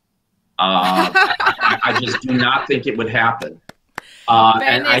Reserve. I just do not think it would happen.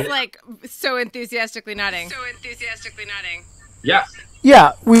 Ben is like so enthusiastically nodding. Yeah.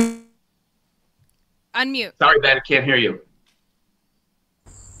 Yeah, we unmute. Sorry, Ben, I can't hear you.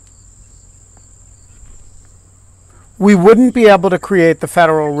 We wouldn't be able to create the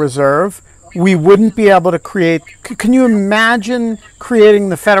Federal Reserve. We wouldn't be able to create. Can you imagine creating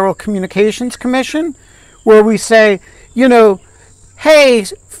the Federal Communications Commission, where we say, hey,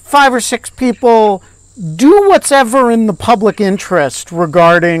 5 or 6 people, do what's ever in the public interest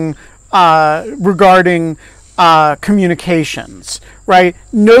regarding communications, right?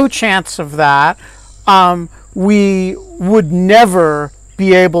 No chance of that. We would never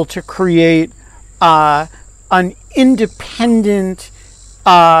be able to create an independent,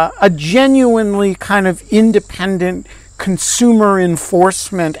 a genuinely kind of independent consumer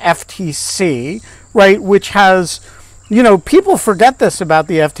enforcement FTC, right? Which has, people forget this about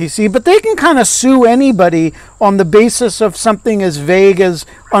the FTC, but they can kind of sue anybody on the basis of something as vague as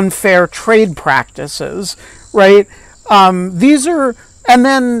unfair trade practices, right? And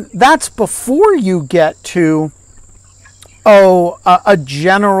then that's before you get to, a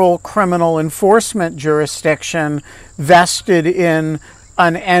general criminal enforcement jurisdiction vested in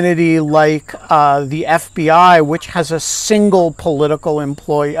an entity like the FBI, which has a single political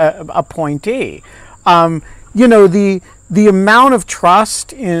appointee. The amount of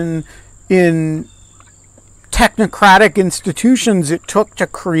trust in technocratic institutions it took to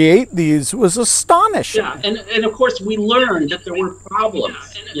create these was astonishing. Yeah, and of course we learned that there were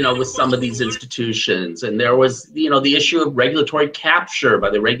problems, with some of these institutions, and there was, the issue of regulatory capture by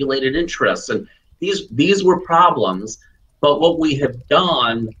the regulated interests, and these were problems. But what we have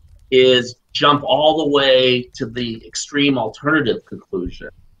done is jump all the way to the extreme alternative conclusion,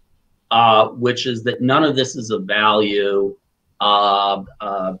 which is that none of this is of value.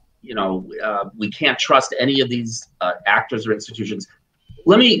 We can't trust any of these actors or institutions.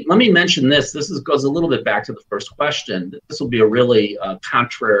 Let me mention this. This goes a little bit back to the first question. This will be a really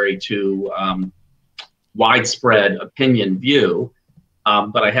contrary to widespread opinion view,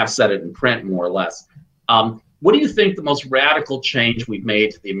 but I have said it in print more or less. What do you think the most radical change we've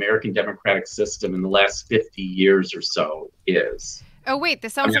made to the American democratic system in the last 50 years or so is? Oh, wait,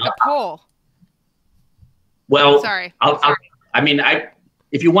 this sounds like a poll. Well, sorry.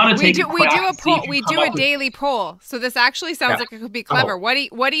 If you want to take we do a poll. We do a daily poll. So this actually sounds like it could be clever. Oh.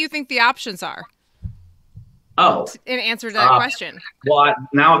 What do you think the options are? Oh, in answer to that question. Well,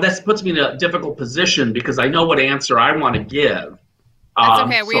 now this puts me in a difficult position because I know what answer I want to give, That's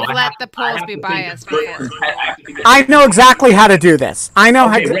okay. We've so let the polls be biased before. I know exactly how to do this. I know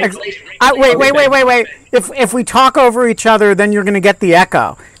how to. Wait. If we talk over each other, then you're going to get the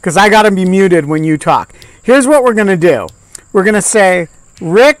echo because I got to be muted when you talk. Here's what we're going to do. We're going to say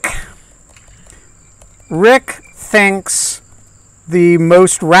Rick thinks the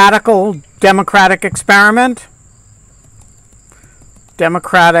most radical democratic experiment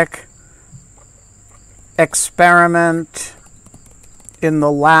in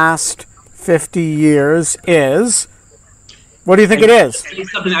the last 50 years is. What do you think it is?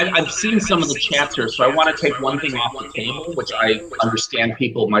 I've seen some of the chats here, so I want to take one thing off the table, which I understand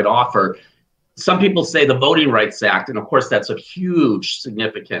people might offer. Some people say the Voting Rights Act, and of course that's of huge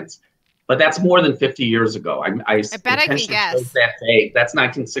significance, but that's more than 50 years ago. I bet I can guess. That date. That's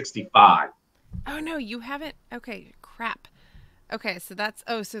 1965. Oh no, you haven't. Okay, crap. Okay, so that's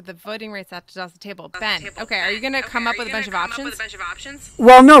so the Voting Rights Act is off the table. Ben, okay, are you gonna come up with a bunch of options?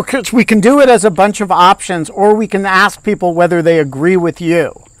 Well, no, because we can do it as a bunch of options, or we can ask people whether they agree with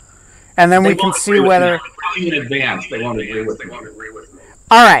you, and then we can see whether. In advance, they won't agree with me.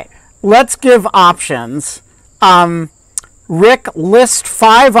 All right, let's give options. Rick, list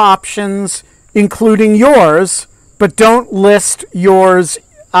 5 options, including yours, but don't list yours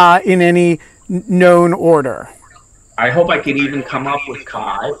in any known order. I hope I can even come up with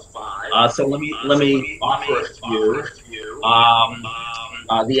 5. So let me offer a few.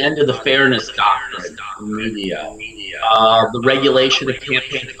 The end of the fairness doctrine in media, the regulation of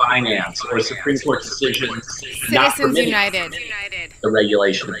campaign finance, or Supreme Court decisions not Citizens permitting United. the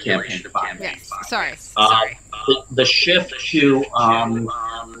regulation of campaign finance. Yes. Sorry. The shift to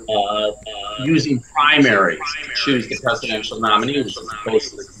using primaries to choose the presidential nominees as opposed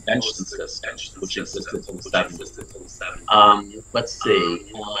to the convention system, which existed until the 70s. Let's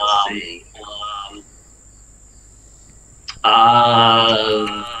see.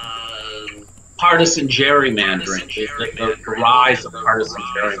 Partisan gerrymandering, the rise of partisan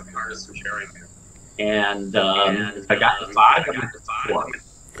gerrymandering. And if I got the 5, I'm at the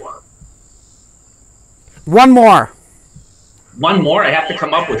 4. One more. One more? I have to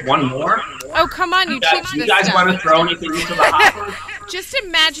come up with one more? Oh, come on, you teach this You guys stuff. want to throw anything into the hopper? Just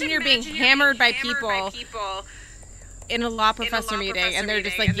imagine you're being hammered by people in a law professor meeting, and they're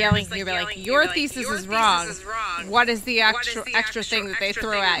just like yelling at you, like, your thesis is wrong. What is the extra thing that they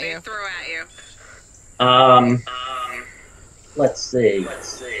throw at you? Let's see.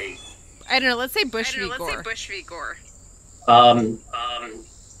 I don't know, let's say Bush v. Gore.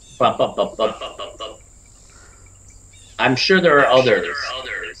 I'm sure there are others.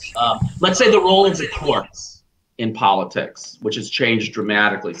 Let's say the role of the courts in politics, which has changed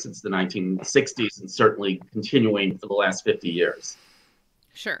dramatically since the 1960s and certainly continuing for the last 50 years.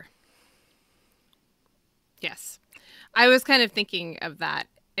 Sure. Yes. I was kind of thinking of that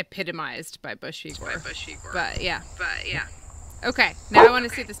epitomized by Bush v. Gore. But yeah. Okay, now I want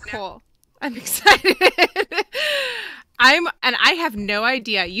to see this poll. I'm excited. And I have no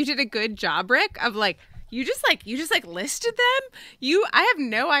idea. You did a good job, Rick, of you just listed them. I have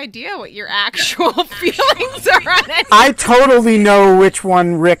no idea what your actual feelings are on it. I totally know which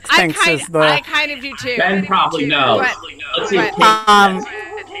one Rick thinks is the. I kind of do too. Ben probably knows. Let's see. All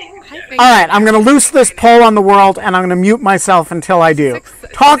right, I'm going to loose this poll on the world, and I'm going to mute myself until I do.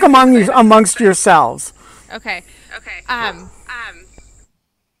 Talk amongst yourselves. Okay.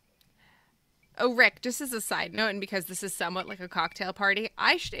 Oh, Rick, just as a side note, and because this is somewhat like a cocktail party,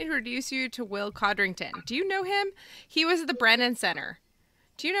 I should introduce you to Will Codrington. Do you know him? He was at the Brennan Center.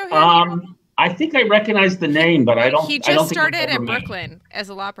 Do you know him? I think I recognize the name, but I don't. He just started at Brooklyn as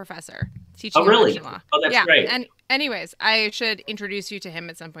a law professor, teaching really? law. Oh, that's great. And anyways, I should introduce you to him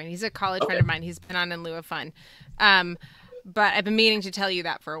at some point. He's a college friend of mine. He's been on in lieu of fun. But I've been meaning to tell you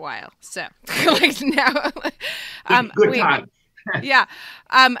that for a while. So, now, good time. Yeah.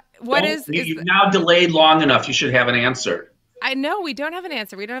 You've now delayed long enough. You should have an answer. I know we don't have an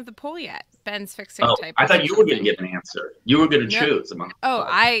answer. We don't have the poll yet. Ben's fixing type. I thought you were going to give an answer. You were going to choose among.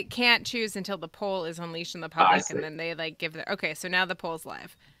 I can't choose until the poll is unleashed in the public, and then they give their. Okay, so now the poll's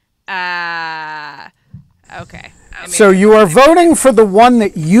live. Okay. So you are voting for the one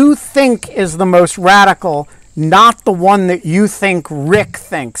that you think is the most radical, not the one that you think Rick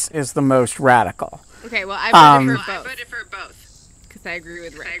thinks is the most radical. Okay. Well, I voted for both. I agree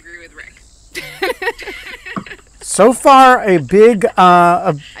with Rick. So far, a big,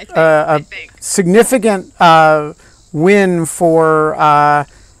 significant win for a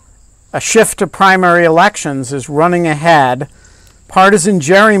shift to primary elections is running ahead. Partisan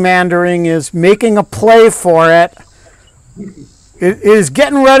gerrymandering is making a play for it. It is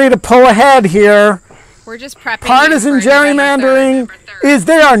getting ready to pull ahead here. We're just prepping. Partisan gerrymandering is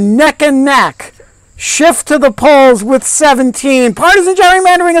they are neck and neck. Schiff to the polls with 17. Partisan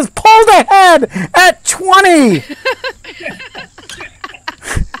gerrymandering is pulled ahead at 20.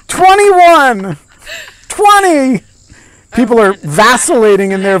 21. 20. People are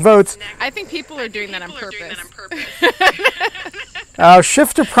vacillating in their votes. I think people are doing that on purpose.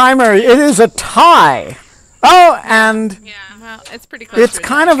 Shift to primary. It is a tie. Oh, and well, it's pretty close. It's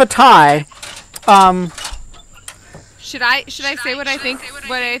kind of a tie. Should I say what I think?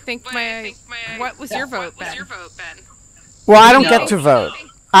 What was your vote, Ben? Well, I don't get to vote.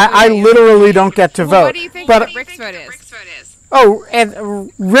 I literally don't get to vote. What do you think Rick's vote is? Oh,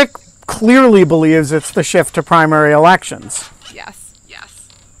 and Rick clearly believes it's the shift to primary elections. Yes.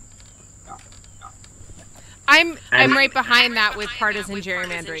 I'm right behind that with partisan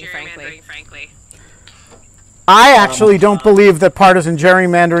gerrymandering, frankly. I actually don't believe that partisan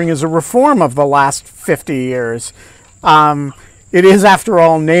gerrymandering is a reform of the last 50 years. It is, after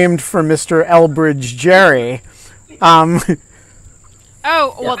all, named for Mr. Elbridge Gerry.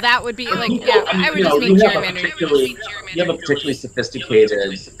 Oh, well, that would be like, I would just mean gerrymandering. You have a particularly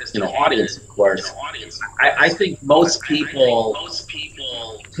sophisticated, audience, of course. I think most people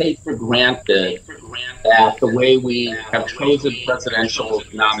take for granted that the way we have chosen presidential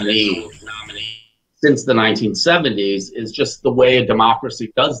nominees since the 1970s is just the way a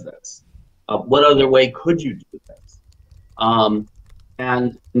democracy does this. What other way could you do this?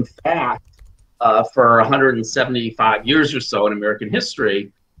 And in fact, for 175 years or so in American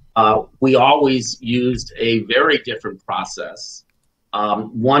history, we always used a very different process,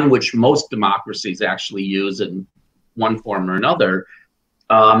 one which most democracies actually use in one form or another.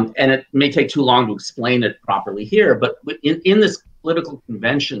 And it may take too long to explain it properly here, but in this political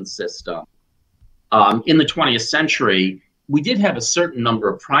convention system, in the 20th century, we did have a certain number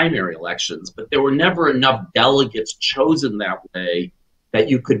of primary elections, but there were never enough delegates chosen that way that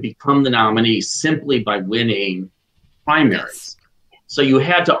you could become the nominee simply by winning primaries. So you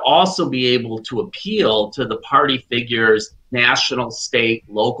had to also be able to appeal to the party figures, national, state,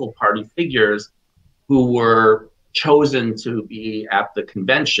 local party figures who were chosen to be at the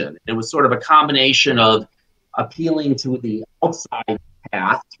convention. It was sort of a combination of appealing to the outside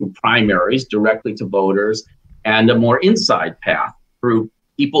path through primaries directly to voters and a more inside path through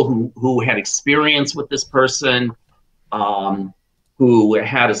people who had experience with this person, who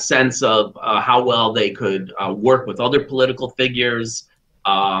had a sense of how well they could work with other political figures,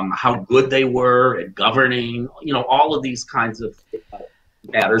 how good they were at governing, all of these kinds of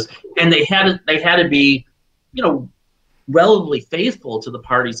matters. And they had to be, relatively faithful to the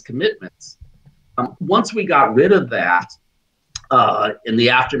party's commitments. Once we got rid of that, in the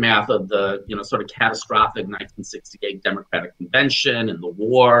aftermath of the, sort of catastrophic 1968 Democratic Convention and the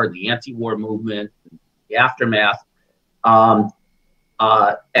war, the anti-war movement, the aftermath, and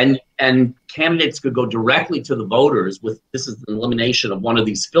candidates could go directly to the voters this is the elimination of one of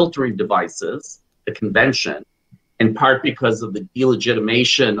these filtering devices, the convention, in part because of the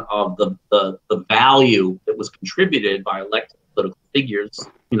delegitimation of the value that was contributed by elected political figures,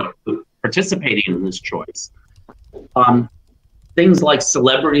 participating in this choice. Things like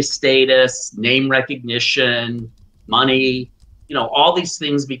celebrity status, name recognition, money, all these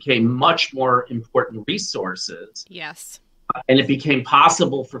things became much more important resources. Yes. And it became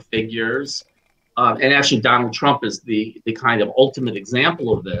possible for figures, and actually Donald Trump is the kind of ultimate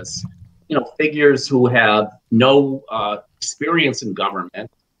example of this, figures who have no experience in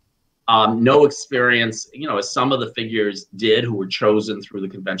government, no experience, as some of the figures did who were chosen through the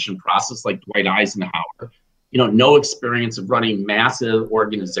convention process, like Dwight Eisenhower, no experience of running massive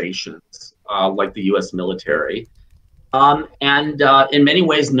organizations like the U.S. military. And in many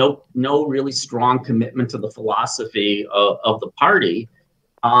ways, no really strong commitment to the philosophy of the party.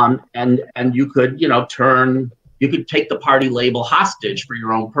 And you could, you could take the party label hostage for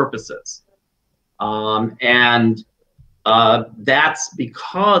your own purposes. That's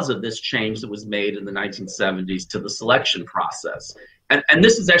because of this change that was made in the 1970s to the selection process. And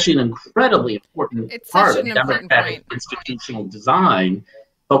this is actually an incredibly important part of democratic institutional design,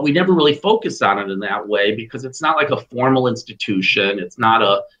 but we never really focus on it in that way because it's not like a formal institution. It's not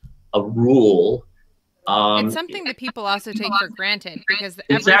a rule. It's something that people also take for granted because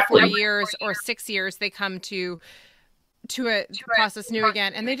every 4 years or 6 years they come to a process new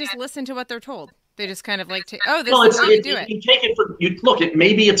again, and they just listen to what they're told. They just kind of like, this is how you do it. You take it for,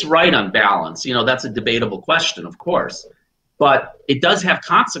 maybe it's right on balance. That's a debatable question, of course. But it does have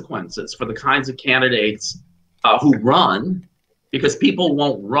consequences for the kinds of candidates who run, because people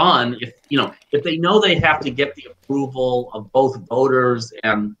won't run if they know they have to get the approval of both voters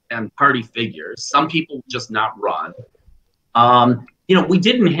and party figures. Some people will just not run. we you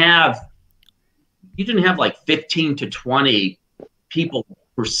didn't have like 15 to 20 people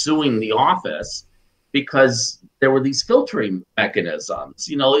pursuing the office because there were these filtering mechanisms.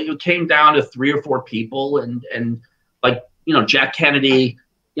 It came down to 3 or 4 people, and like, Jack Kennedy,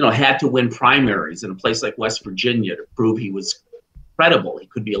 had to win primaries in a place like West Virginia to prove he was credible, he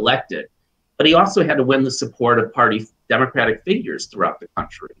could be elected. But he also had to win the support of party Democratic figures throughout the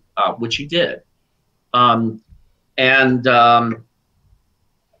country, which he did. I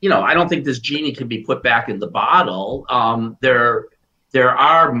don't think this genie can be put back in the bottle. There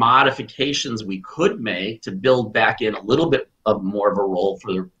are modifications we could make to build back in a little bit of more of a role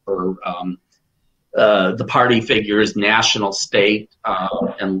for the party figures, national, state,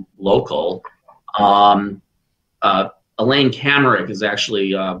 and local. Elaine Kamerick is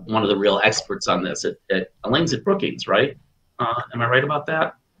actually one of the real experts on this. Elaine's at Brookings, right? Am I right about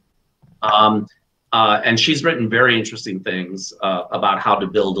that? And she's written very interesting things about how to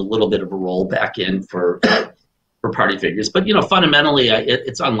build a little bit of a role back in for party figures. But, fundamentally,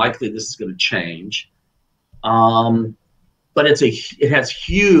 it's unlikely this is going to change. But it has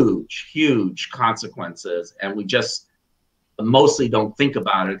huge, huge consequences, and we just mostly don't think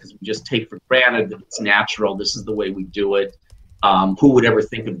about it because we just take for granted that it's natural. This is the way we do it. Who would ever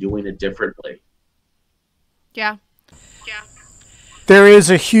think of doing it differently? Yeah. There is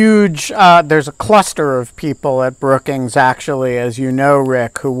there's a cluster of people at Brookings, actually, as you know,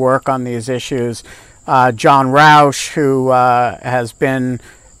 Rick, who work on these issues. John Rausch, who has been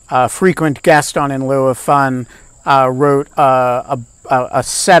a frequent guest on In Lieu of Fun, wrote a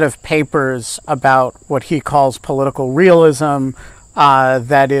set of papers about what he calls political realism,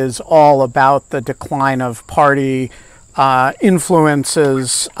 that is all about the decline of party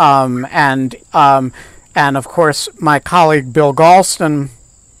influences, and of course, my colleague Bill Galston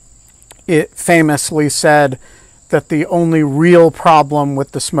famously said that the only real problem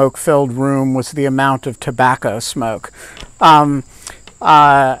with the smoke-filled room was the amount of tobacco smoke. And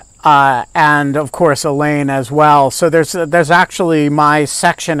of course, Elaine as well. So there's actually my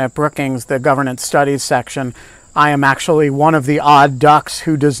section at Brookings, the governance studies section. I am actually one of the odd ducks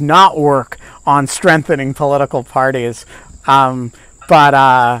who does not work on strengthening political parties.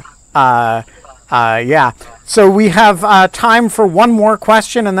 Yeah. So we have time for one more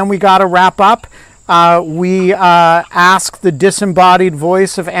question, and then we got to wrap up. We ask the disembodied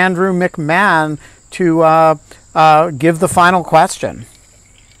voice of Andrew McMahon to give the final question.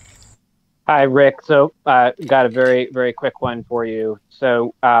 Hi, Rick. So got a very, very quick one for you.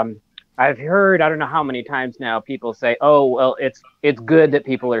 So I've heard, I don't know how many times now, people say, oh, well, it's good that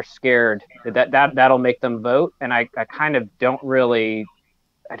people are scared. That'll make them vote. And I kind of don't really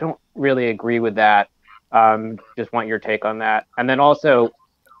agree with that. Just want your take on that. And then also,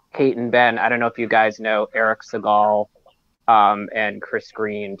 Kate and Ben, I don't know if you guys know Eric Segal and Chris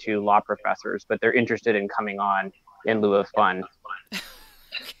Green, 2 law professors, but they're interested in coming on In Lieu of Fun.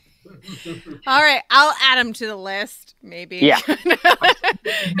 All right, I'll add them to the list, maybe. Yeah.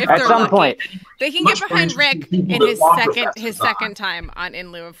 At some point. They can get behind Rick in his second time on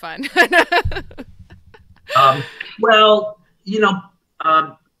In Lieu of Fun.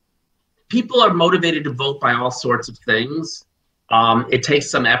 People are motivated to vote by all sorts of things. It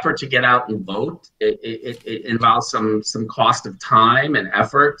takes some effort to get out and vote. It involves some cost of time and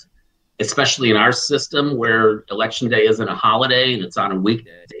effort, especially in our system where Election Day isn't a holiday and it's on a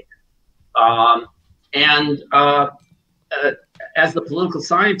weekday. As the political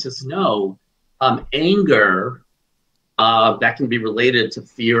scientists know, anger that can be related to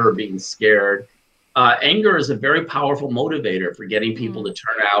fear or being scared. Anger is a very powerful motivator for getting people to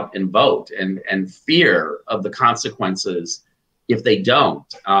turn out and vote, and fear of the consequences if they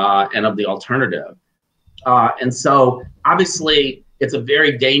don't, and of the alternative. And so obviously it's a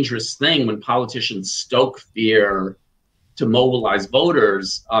very dangerous thing when politicians stoke fear to mobilize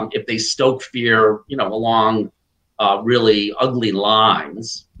voters. If they stoke fear, along really ugly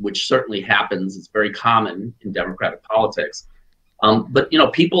lines, which certainly happens, it's very common in democratic politics. But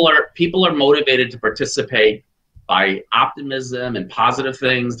people are motivated to participate by optimism and positive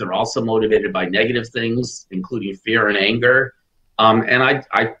things. They're also motivated by negative things, including fear and anger. And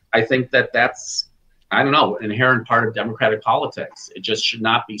I think that's, I don't know, an inherent part of democratic politics. It just should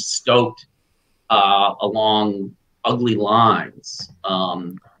not be stoked along ugly lines.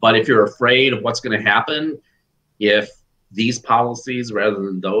 But if you're afraid of what's going to happen if these policies rather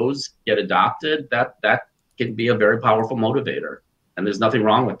than those get adopted, that can be a very powerful motivator. And there's nothing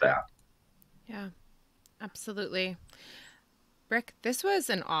wrong with that. Yeah, absolutely. Rick, this was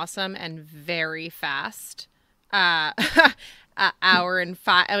an awesome and very fast hour and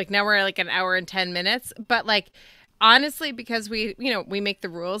 5, like now we're like an hour and 10 minutes, but like honestly, because we make the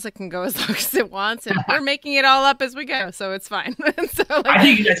rules, it can go as long as it wants, and we're making it all up as we go, so it's fine. So, like, I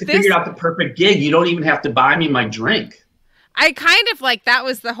think you guys have figured out the perfect gig. You don't even have to buy me my drink. I kind of like that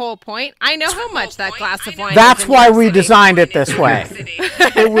was the whole point. I know how much that glass of wine. That's why we designed it this way.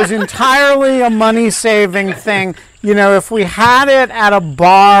 It was entirely a money-saving thing. You know, if we had it at a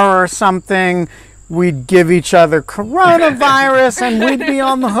bar or something, we'd give each other coronavirus and we'd be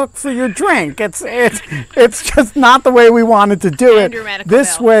on the hook for your drink. It's just not the way we wanted to do it.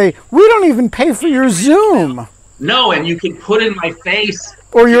 This way, we don't even pay for your Zoom. No, and you can put in my face.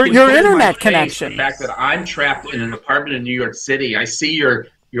 Or your internet connection. The fact that I'm trapped in an apartment in New York City, I see your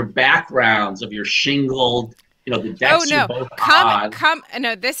backgrounds of your shingled, the decks you both on.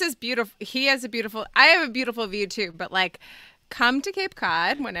 No, this is beautiful. He has a beautiful. I have a beautiful view too. But like, come to Cape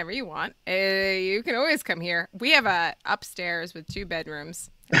Cod whenever you want. You can always come here. We have a upstairs with 2 bedrooms.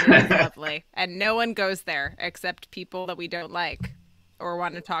 It's lovely, and no one goes there except people that we don't like or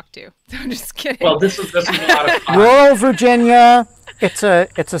want to talk to. So I'm just kidding. Well, this is a lot of fun. Rural Virginia. It's a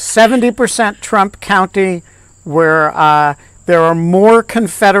 70% Trump county where there are more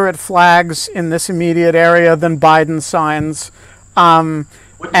Confederate flags in this immediate area than Biden signs.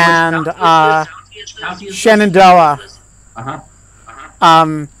 Shenandoah.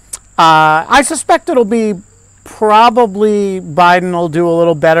 I suspect it'll be probably Biden will do a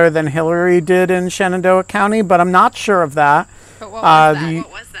little better than Hillary did in Shenandoah County, but I'm not sure of that. But what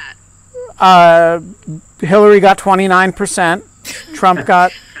was that? Hillary got 29%. Trump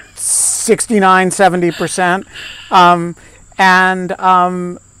got 69-70%.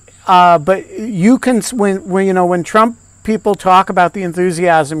 But you can, when Trump people talk about the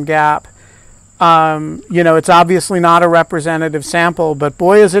enthusiasm gap, it's obviously not a representative sample, but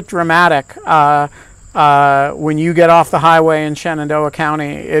boy, is it dramatic. When you get off the highway in Shenandoah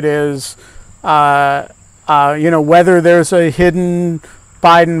County, it is, whether there's a hidden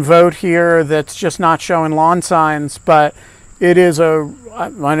Biden vote here that's just not showing lawn signs, but it's a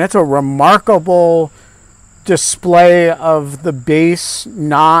remarkable display of the base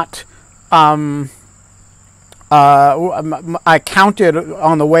not. I counted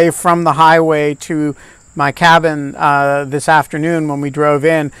on the way from the highway to my cabin this afternoon when we drove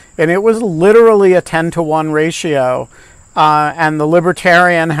in, and it was literally a 10-to-1 ratio. And the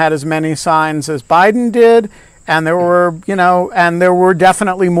Libertarian had as many signs as Biden did, and there were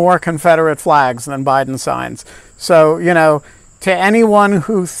definitely more Confederate flags than Biden signs. So, to anyone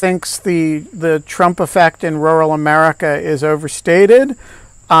who thinks the Trump effect in rural America is overstated,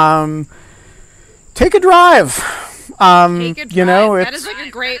 take a drive. Take a drive. That is like a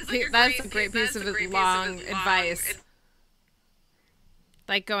great piece of long advice.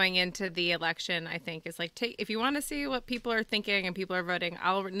 Like going into the election, I think is like, if you want to see what people are thinking and people are voting.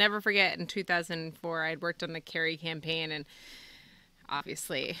 I'll never forget in 2004, I'd worked on the Kerry campaign, and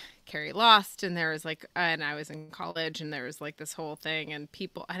obviously Kerry lost, and there was like, and I was in college, and there was like this whole thing, and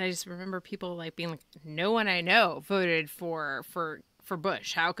I just remember people like being like, no one I know voted for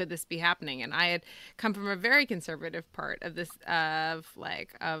Bush. How could this be happening? And I had come from a very conservative part of this, of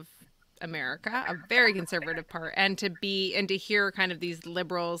America, a very conservative part, and to hear kind of these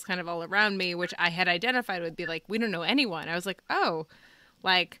liberals kind of all around me, which I had identified would be like, we don't know anyone. I was like, oh,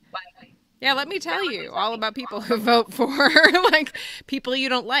 like, yeah, let me tell you all about people who vote for like people you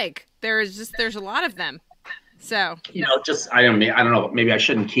don't like. There's a lot of them. So, I don't know, maybe I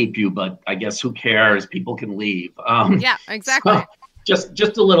shouldn't keep you, but I guess who cares? People can leave. Yeah, exactly. So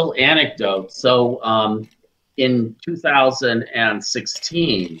just a little anecdote. So, in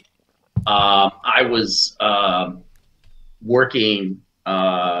 2016, I was working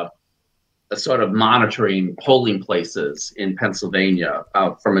sort of monitoring polling places in Pennsylvania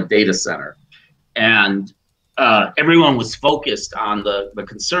from a data center. And everyone was focused on the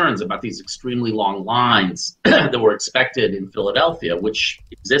concerns about these extremely long lines that were expected in Philadelphia, which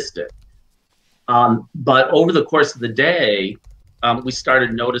existed. But over the course of the day, we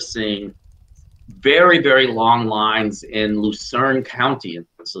started noticing very, very long lines in Lucerne County in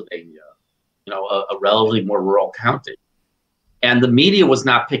Pennsylvania, a relatively more rural county. And the media was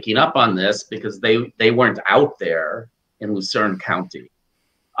not picking up on this because they weren't out there in Lucerne County.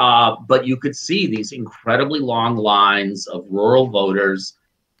 But you could see these incredibly long lines of rural voters,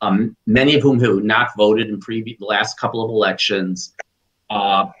 many of whom who had not voted in the last couple of elections,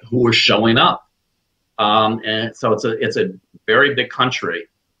 who were showing up. And so it's a very big country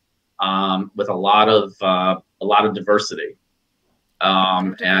with a lot of diversity.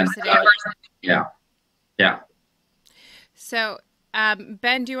 Yeah. So,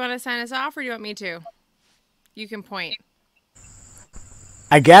 Ben, do you want to sign us off, or do you want me to? You can point.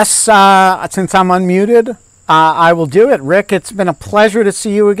 I guess since I'm unmuted, I will do it. Rick, it's been a pleasure to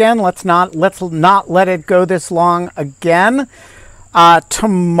see you again. Let's not let it go this long again.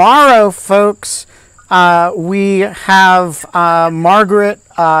 Tomorrow, folks, we have Margaret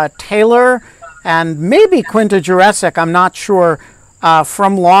Taylor and maybe Quinta Jurecic, I'm not sure,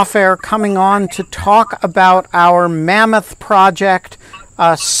 from Lawfare coming on to talk about our mammoth project,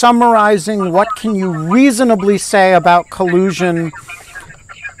 summarizing what can you reasonably say about collusion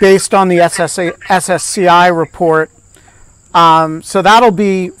based on the SSCI report. So that'll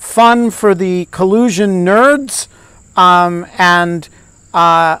be fun for the collusion nerds. And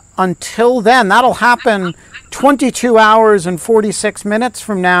until then, that'll happen 22 hours and 46 minutes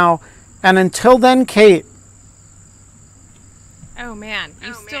from now. And until then, Kate. Oh man,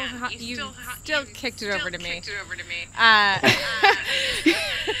 you still kicked it over to me. I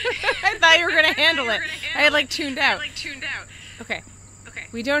thought you were gonna handle it. I had tuned out. Okay.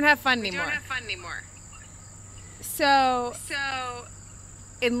 We don't have fun anymore. So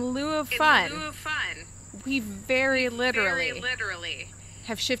in lieu of fun, we very literally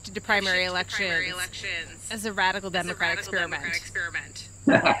have shifted to primary elections as a radical democratic experiment.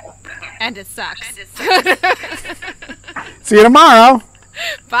 And it sucks. See you tomorrow.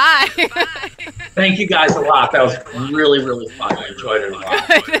 Bye. Thank you guys a lot. That was really, really fun. I enjoyed it a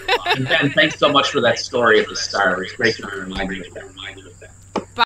lot. And Ben, thanks so much for that story at the start. It was great to be reminded of that.